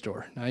toy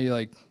store. Now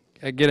you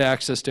get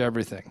access to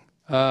everything.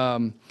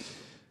 And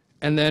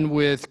then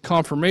with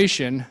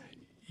confirmation,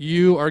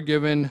 you are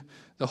given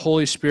the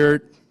Holy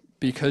Spirit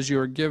because you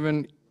are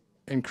given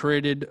and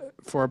created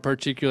for a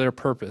particular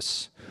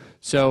purpose.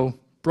 So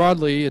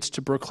broadly, it's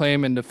to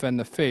proclaim and defend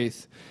the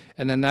faith,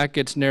 and then that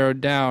gets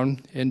narrowed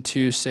down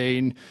into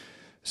say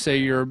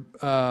your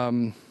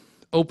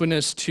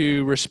openness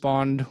to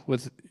respond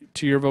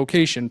to your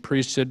vocation,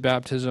 priesthood,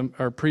 baptism,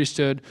 or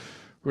priesthood,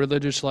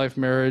 religious life,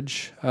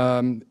 marriage,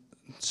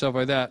 stuff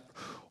like that,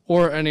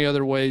 or any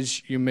other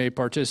ways you may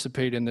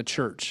participate in the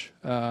church.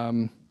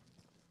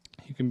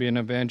 You can be an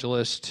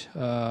evangelist,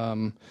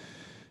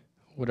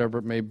 whatever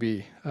it may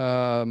be.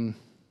 In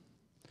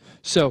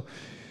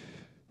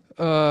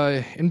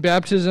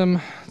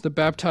baptism, the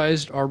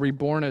baptized are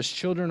reborn as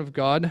children of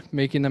God,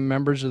 making them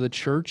members of the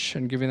church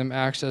and giving them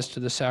access to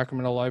the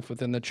sacramental life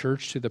within the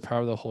church through the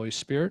power of the Holy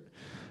Spirit.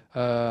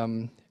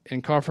 In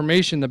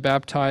confirmation, the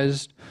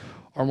baptized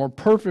are more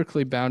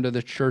perfectly bound to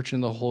the church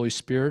and the Holy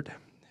Spirit,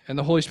 and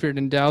the Holy Spirit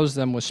endows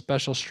them with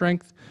special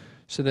strength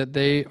so that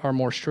they are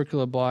more strictly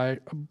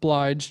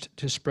obliged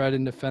to spread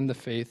and defend the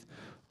faith,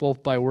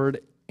 both by word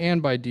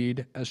and by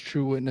deed, as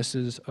true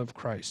witnesses of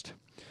Christ.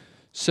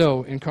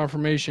 So, in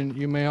confirmation,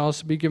 you may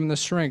also be given the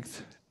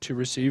strength to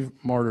receive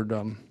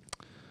martyrdom.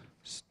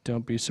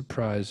 Don't be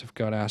surprised if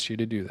God asks you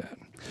to do that.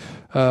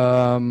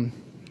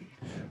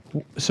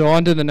 So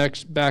on to the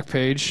next back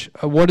page.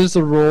 What is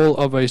the role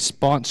of a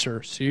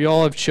sponsor? So you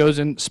all have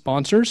chosen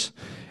sponsors,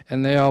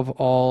 and they have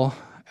all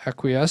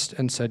acquiesced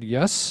and said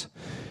yes.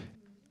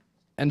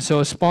 And so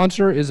a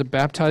sponsor is a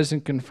baptized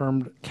and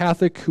confirmed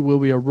Catholic who will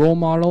be a role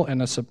model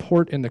and a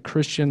support in the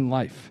Christian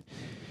life.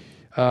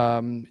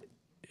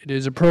 It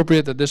is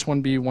appropriate that this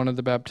one be one of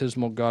the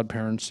baptismal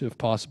godparents, if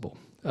possible.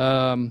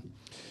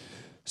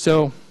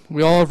 So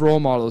we all have role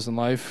models in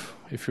life.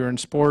 If you're in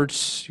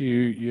sports,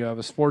 you have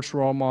a sports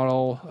role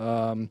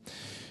model.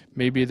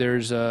 Maybe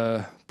there's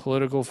a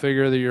political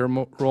figure that you're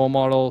a role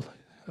model.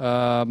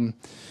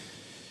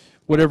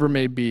 Whatever it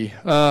may be.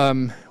 We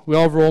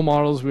all have role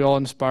models. We all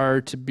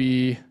aspire to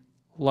be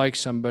like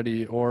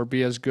somebody or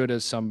be as good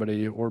as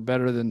somebody or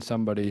better than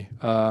somebody.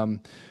 But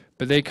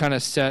they kind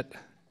of set,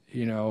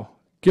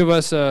 give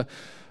us a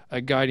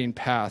guiding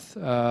path.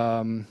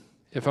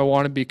 If I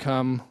want to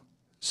become,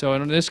 so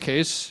in this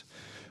case,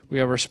 we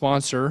have our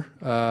sponsor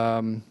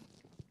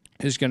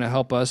who's going to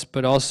help us,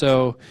 but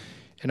also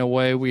in a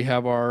way we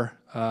have our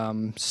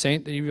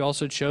saint that you've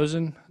also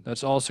chosen.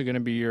 That's also going to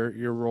be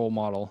your role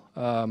model.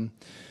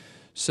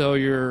 So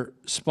your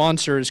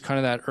sponsor is kind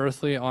of that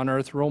earthly,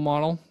 on-earth role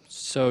model.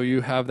 So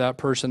you have that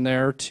person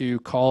there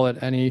to call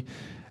at any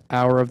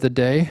hour of the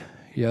day.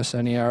 Yes,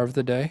 any hour of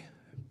the day.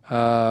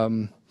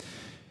 And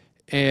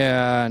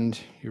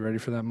you ready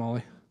for that,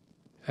 Molly?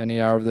 Any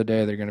hour of the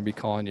day, they're going to be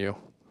calling you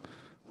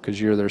because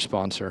you're their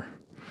sponsor.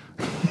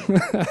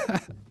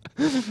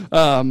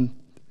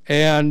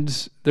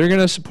 And they're going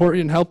to support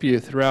you and help you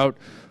throughout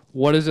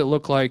what does it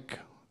look like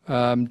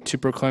to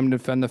proclaim and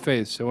defend the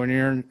faith. So when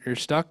you're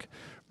stuck,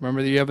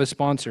 remember that you have a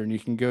sponsor, and you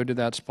can go to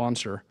that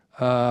sponsor.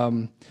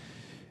 And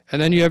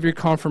then you have your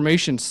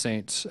confirmation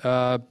saints.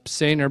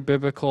 Saint or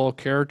biblical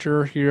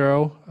character,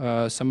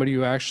 hero, somebody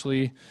who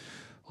actually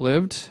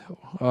lived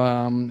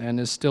and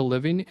is still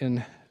living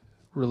in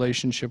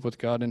relationship with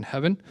God in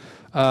heaven.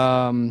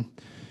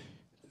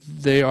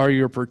 They are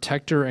your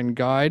protector and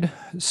guide.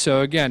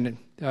 So again,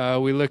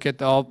 we look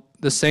at all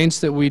the saints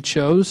that we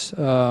chose,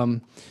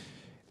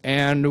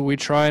 and we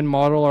try and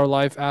model our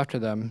life after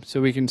them,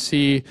 so we can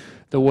see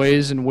the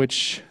ways in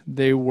which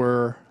they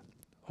were.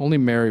 Only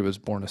Mary was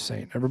born a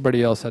saint.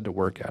 Everybody else had to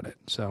work at it.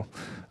 So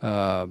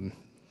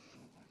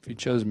if you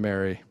chose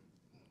Mary,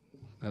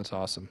 that's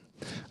awesome.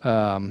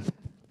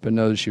 But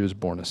know that she was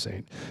born a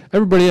saint.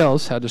 Everybody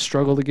else had to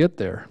struggle to get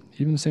there,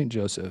 even St.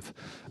 Joseph.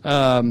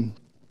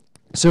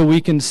 So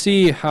we can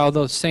see how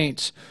those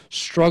saints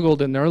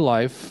struggled in their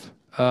life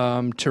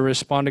to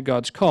respond to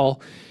God's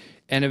call.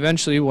 And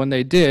eventually, when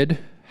they did,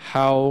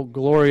 how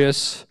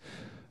glorious,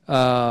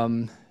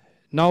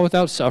 not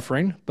without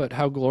suffering, but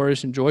how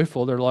glorious and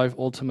joyful their life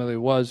ultimately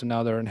was, and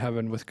now they're in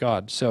heaven with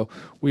God. So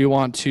we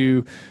want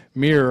to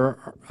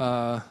mirror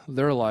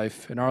their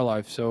life in our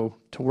life, so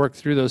to work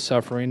through those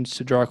sufferings,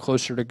 to draw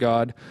closer to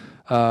God,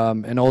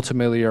 and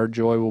ultimately our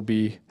joy will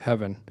be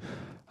heaven.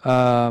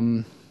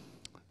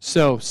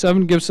 So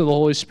 7 gifts of the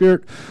Holy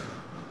Spirit: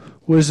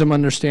 wisdom,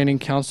 understanding,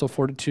 counsel,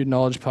 fortitude,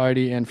 knowledge,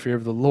 piety, and fear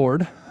of the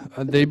Lord.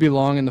 They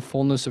belong in the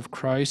fullness of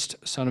Christ,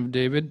 Son of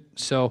David.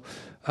 So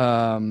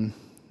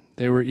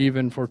they were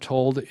even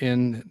foretold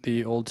in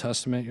the Old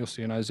Testament. You'll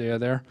see in Isaiah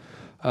there.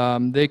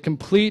 They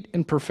complete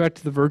and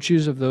perfect the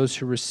virtues of those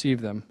who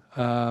receive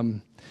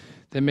them.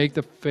 They make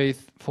the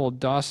faithful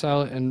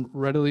docile and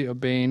readily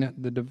obeying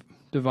the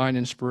divine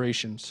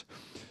inspirations.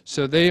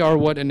 So they are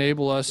what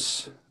enable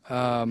us.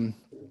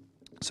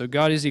 So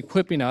God is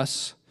equipping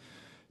us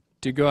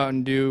to go out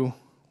and do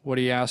what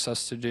he asks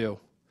us to do.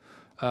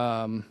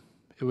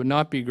 It would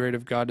not be great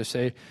of God to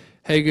say,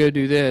 hey, go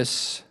do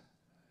this.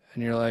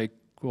 And you're like,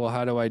 well,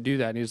 how do I do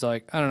that? And he's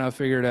like, I don't know,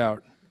 figure it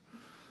out.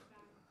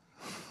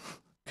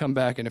 Come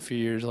back in a few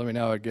years, let me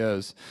know how it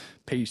goes.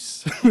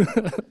 Peace.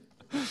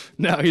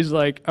 No, he's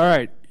like, all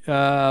right,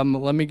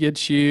 let me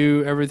get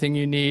you everything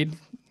you need.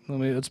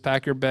 Let's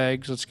pack your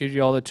bags. Let's give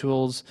you all the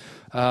tools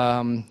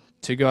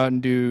to go out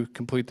and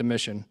complete the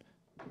mission.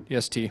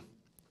 Yes, T.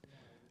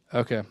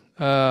 Okay.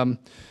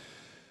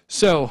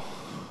 So,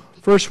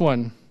 first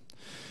one.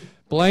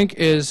 Blank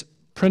is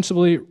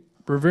principally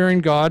revering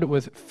God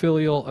with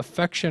filial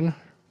affection,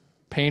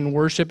 paying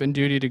worship and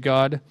duty to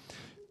God,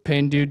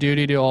 paying due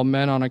duty to all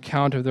men on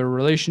account of their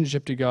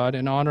relationship to God,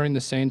 and honoring the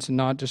saints and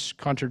not just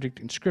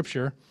contradicting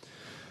Scripture.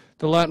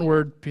 The Latin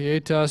word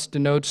pietas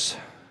denotes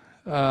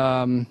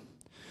the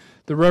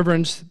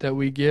reverence that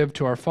we give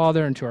to our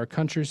Father and to our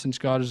country, since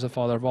God is the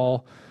Father of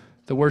all.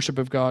 The worship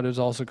of God is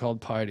also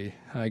called piety.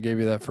 I gave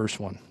you that first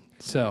one.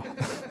 So,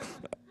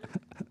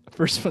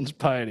 first one's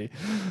piety.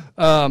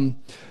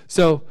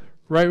 So,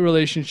 right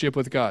relationship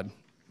with God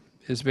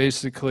is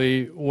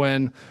basically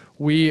when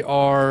we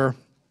are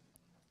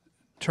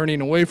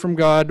turning away from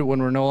God,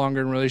 when we're no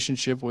longer in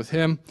relationship with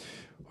him,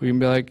 we can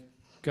be like,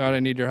 God, I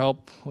need your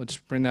help. Let's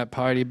bring that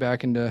piety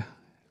back into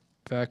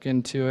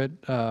it.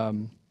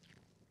 And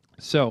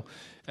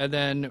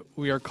then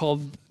we are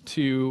called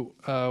to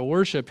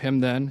worship him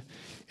then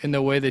in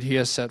the way that he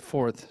has set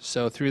forth.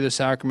 So through the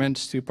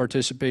sacraments, through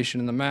participation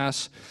in the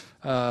Mass,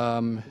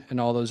 and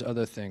all those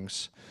other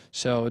things.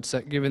 So it's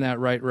that giving that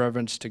right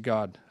reverence to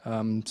God.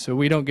 So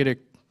we don't get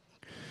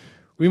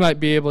we might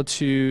be able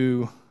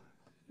to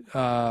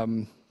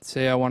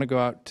say, I want to go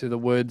out to the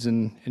woods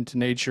and into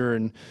nature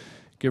and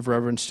give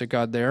reverence to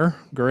God there.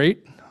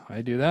 Great,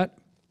 I do that.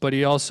 But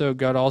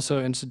God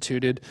also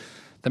instituted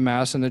the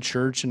Mass in the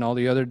church and all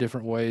the other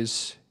different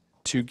ways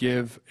to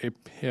give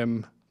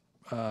him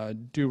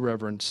due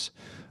reverence.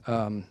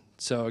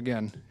 So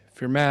again,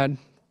 if you're mad,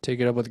 take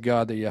it up with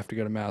God that you have to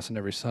go to Mass on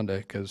every Sunday,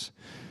 because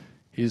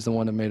he's the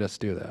one that made us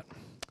do that.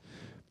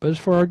 But it's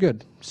for our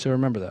good, so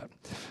remember that.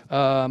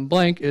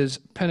 Blank is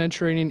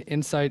penetrating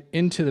insight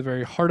into the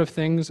very heart of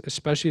things,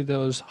 especially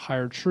those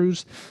higher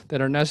truths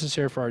that are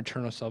necessary for our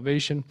eternal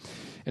salvation.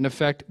 In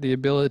effect, the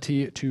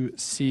ability to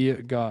see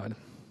God.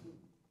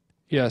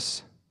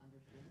 Yes.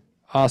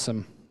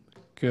 Awesome.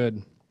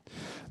 Good.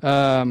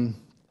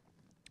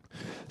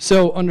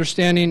 So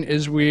understanding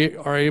is we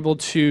are able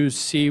to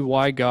see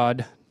why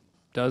God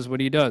does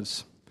what he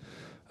does.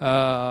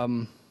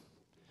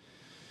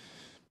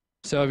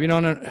 So if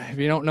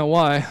you don't know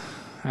why,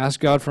 ask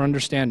God for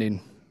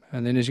understanding,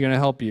 and then he's going to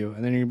help you.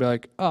 And then you're going to be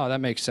like, oh,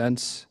 that makes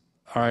sense.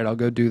 All right, I'll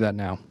go do that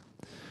now.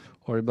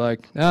 Or you'll be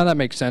like, no, that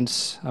makes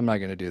sense. I'm not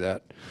going to do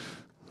that.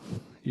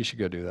 You should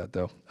go do that,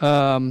 though.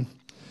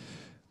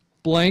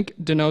 Blank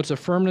denotes a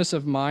firmness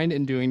of mind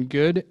in doing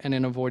good and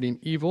in avoiding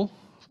evil,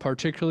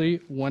 particularly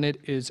when it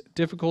is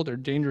difficult or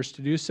dangerous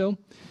to do so,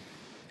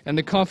 and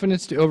the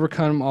confidence to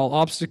overcome all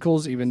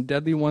obstacles, even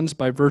deadly ones,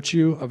 by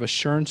virtue of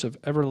assurance of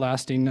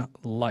everlasting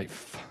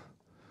life.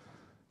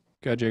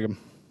 Go, Jacob.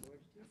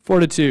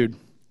 Fortitude.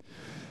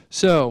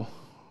 So,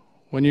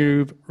 when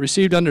you've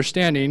received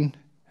understanding,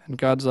 and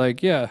God's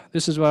like, yeah,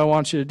 this is what I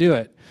want you to do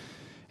it,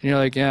 and you're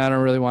like, yeah, I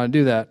don't really want to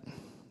do that.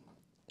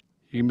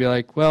 You can be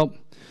like, well,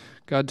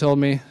 God told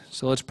me,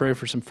 so let's pray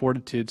for some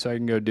fortitude so I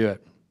can go do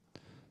it.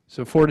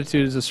 So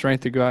fortitude is the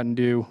strength to go out and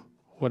do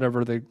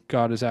whatever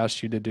God has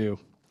asked you to do.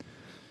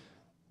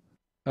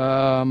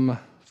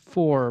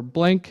 4,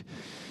 blank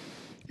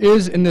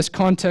is in this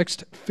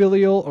context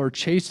filial or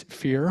chaste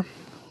fear,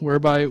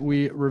 whereby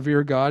we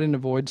revere God and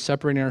avoid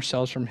separating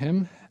ourselves from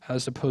him,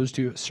 as opposed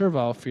to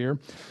servile fear,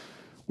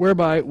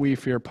 whereby we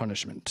fear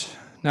punishment.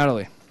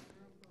 Natalie.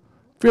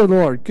 Fear the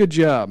Lord. Good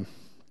job.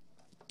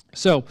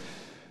 So,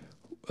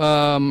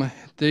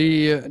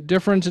 the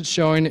difference it's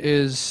showing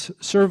is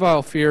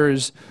servile fear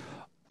is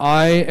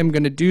I am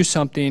going to do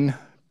something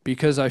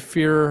because I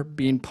fear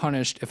being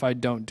punished if I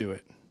don't do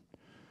it.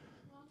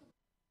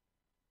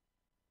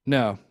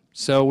 No.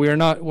 So we are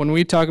not, when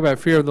we talk about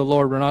fear of the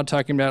Lord, we're not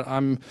talking about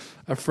I'm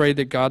afraid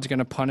that God's going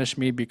to punish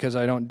me because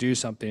I don't do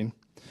something.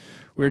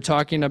 We're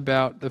talking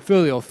about the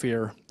filial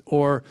fear,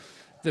 or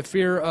the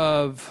fear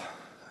of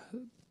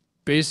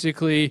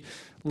basically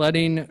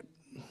letting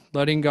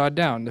God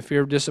down, the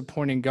fear of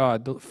disappointing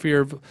God, the fear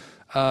of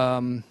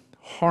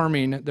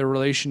harming the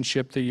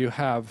relationship that you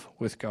have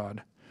with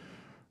God,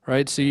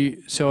 right?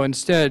 So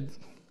instead,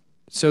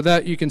 so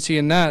that you can see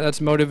in that's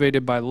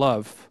motivated by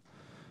love,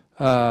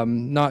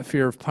 not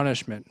fear of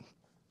punishment,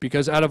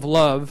 because out of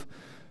love,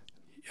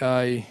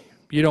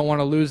 you don't want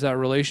to lose that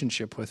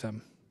relationship with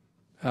him.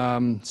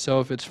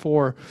 So if it's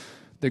for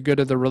the good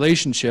of the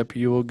relationship,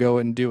 you will go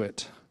and do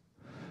it.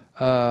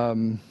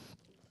 So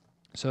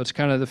it's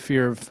kind of the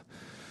fear of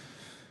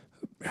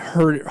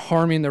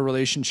harming the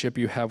relationship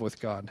you have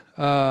with God.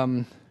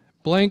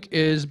 Blank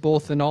is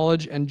both the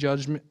knowledge of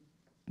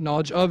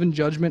and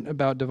judgment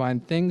about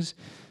divine things,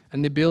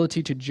 and the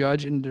ability to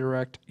judge and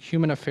direct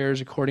human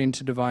affairs according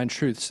to divine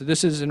truth. So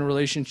this is in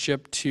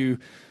relationship to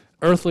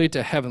earthly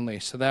to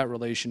heavenly. So that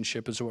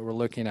relationship is what we're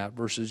looking at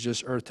versus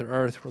just earth to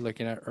earth. We're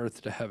looking at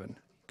earth to heaven.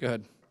 Go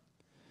ahead.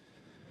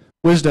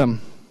 Wisdom.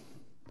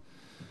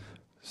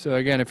 So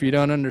again, if you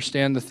don't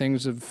understand the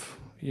things of,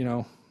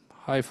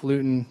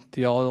 highfalutin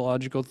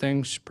theological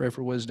things, pray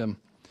for wisdom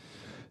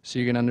so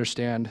you can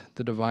understand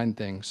the divine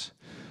things.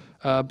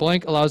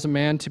 Blank allows a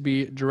man to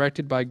be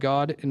directed by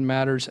God in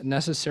matters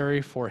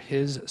necessary for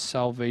his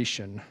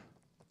salvation.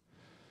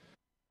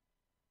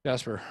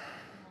 Jasper.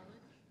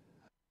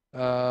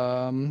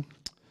 No.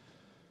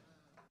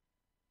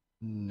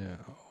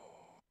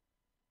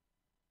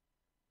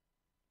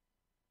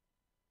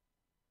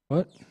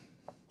 What?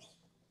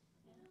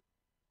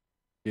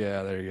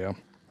 Yeah, there you go.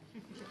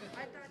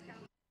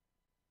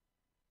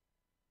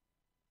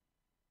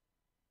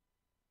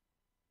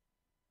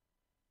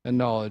 And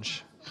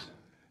knowledge.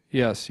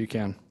 Yes, you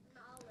can.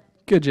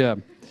 Good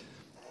job.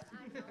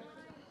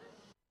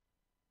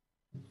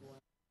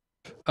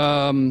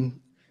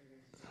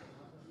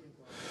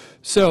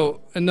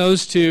 So in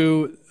those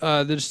two,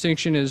 the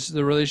distinction is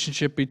the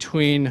relationship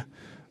between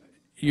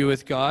you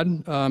with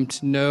God, to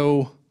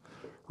know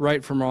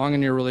right from wrong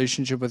in your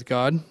relationship with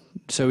God.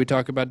 So we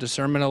talk about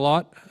discernment a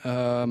lot,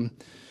 and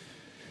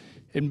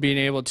being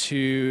able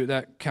to,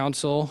 that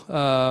counsel,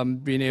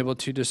 being able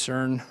to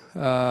discern,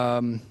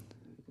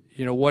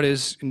 what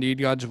is indeed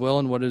God's will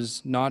and what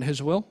is not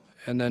his will,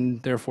 and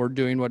then therefore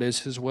doing what is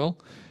his will.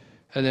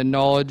 And then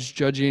knowledge,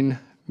 judging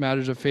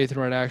matters of faith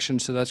and right action.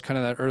 So that's kind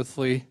of that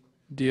earthly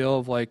deal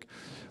of like,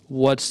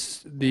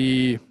 what's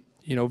the,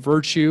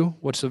 virtue,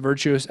 what's the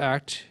virtuous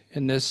act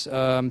in this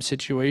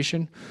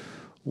situation?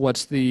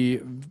 What's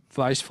the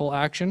viceful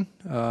action?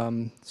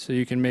 So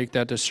you can make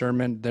that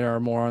discernment. There are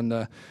more on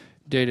the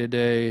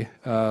day-to-day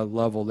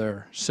level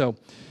there. So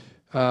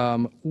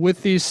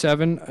with these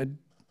 7,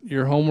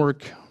 your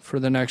homework for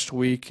the next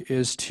week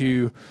is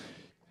to,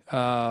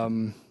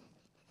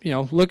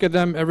 look at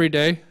them every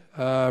day.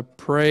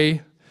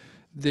 Pray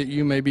that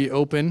you may be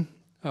open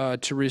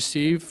to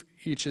receive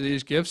each of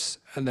these gifts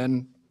and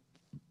then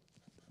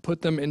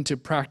put them into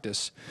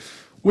practice,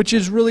 which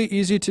is really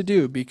easy to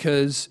do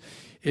because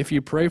if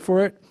you pray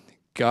for it,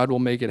 God will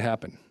make it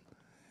happen.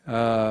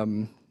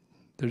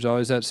 There's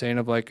always that saying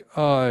of like,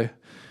 oh,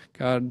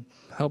 God,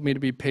 help me to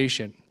be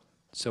patient.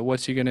 So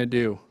what's he going to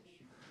do?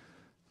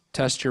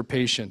 Test your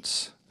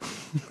patience.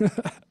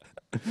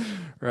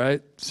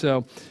 Right?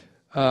 So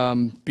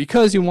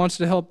because he wants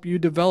to help you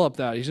develop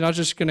that. He's not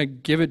just going to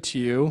give it to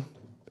you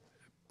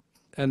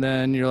and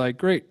then you're like,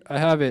 great, I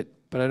have it,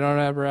 but I don't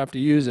ever have to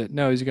use it.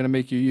 No, he's going to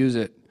make you use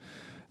it.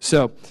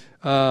 So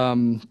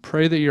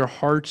pray that your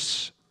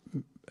hearts,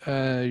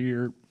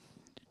 your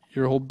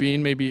whole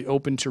being may be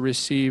open to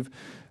receive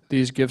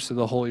these gifts of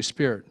the Holy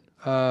Spirit.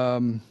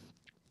 If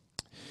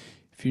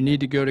you need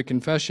to go to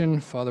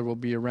confession, Father will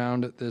be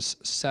around this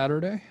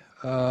Saturday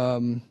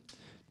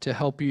to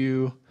help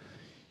you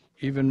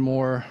even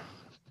more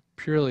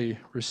purely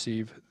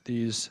receive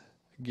these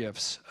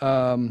gifts.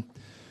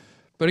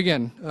 But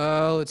again,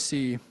 let's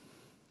see.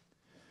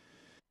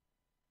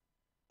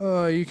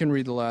 You can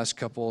read the last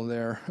couple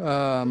there.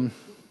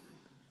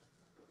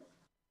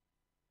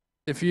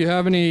 If you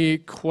have any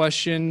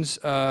questions,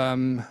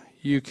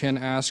 you can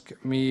ask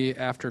me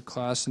after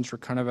class since we're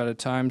kind of out of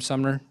time.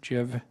 Sumner, do you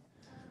have?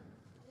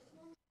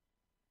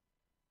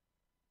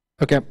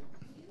 Okay.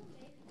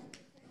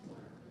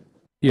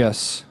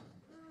 Yes.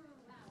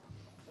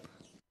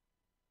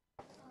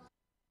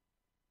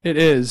 It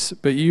is,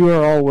 but you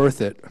are all worth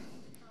it.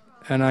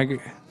 And I.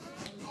 Like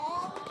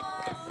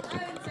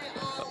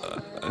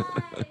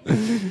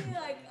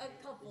a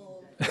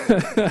couple.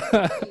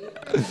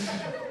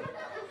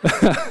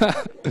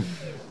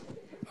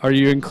 Are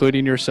you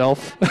including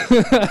yourself?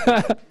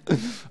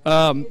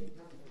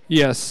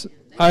 Yes.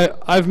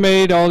 I've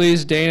made all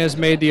these. Dana's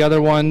made the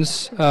other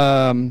ones.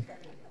 But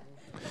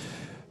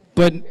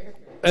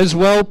as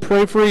well,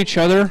 pray for each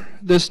other.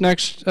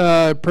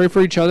 Pray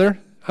for each other.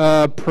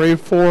 Pray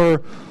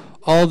for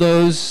all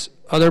those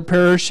other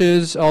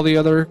parishes, all the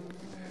other.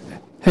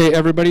 Hey,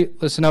 everybody,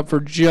 listen up for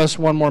just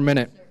one more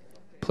minute,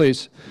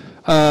 please.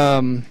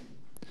 So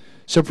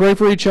pray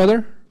for each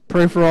other.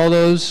 Pray for all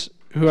those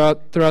who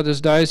throughout this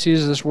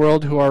diocese, this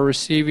world, who are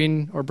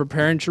receiving or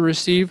preparing to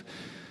receive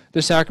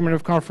the sacrament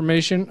of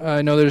confirmation.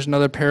 I know there's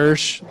another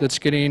parish that's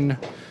getting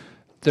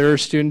their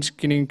students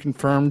getting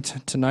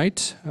confirmed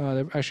tonight.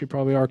 They actually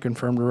probably are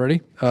confirmed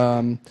already.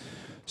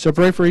 So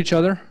pray for each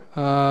other.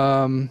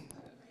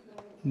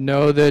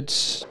 Know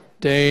that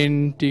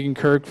Dane, Deacon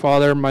Kirk,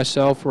 Father,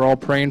 myself, we're all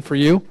praying for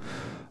you.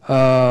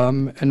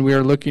 And we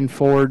are looking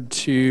forward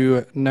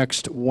to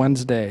next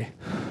Wednesday.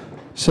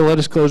 So let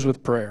us close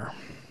with prayer.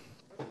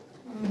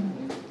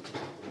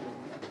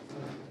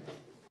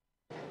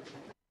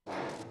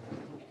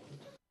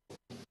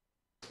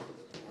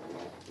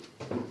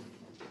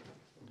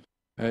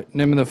 In the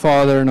name of the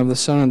Father, and of the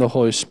Son, and of the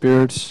Holy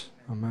Spirit.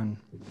 Amen.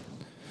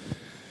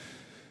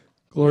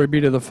 Glory be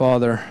to the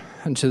Father,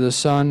 and to the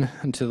Son,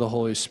 and to the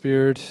Holy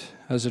Spirit,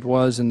 as it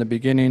was in the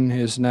beginning,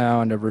 is now,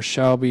 and ever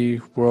shall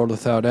be, world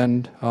without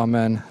end.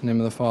 Amen. In the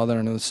name of the Father,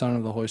 and of the Son, and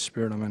of the Holy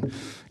Spirit. Amen.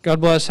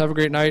 God bless. Have a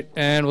great night,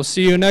 and we'll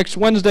see you next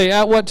Wednesday.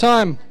 At what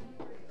time?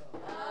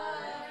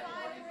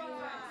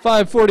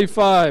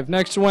 5:45.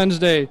 Next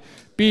Wednesday.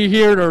 Be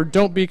here or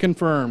don't be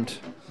confirmed.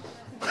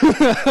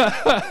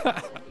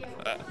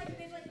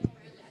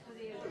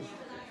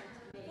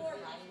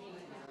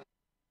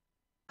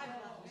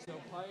 So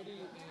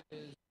piety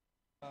is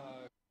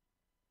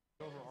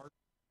overarching.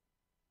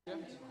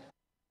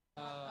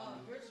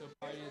 So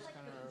piety is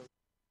kind of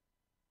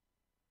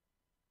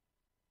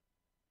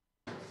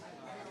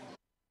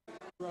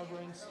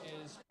reverence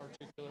is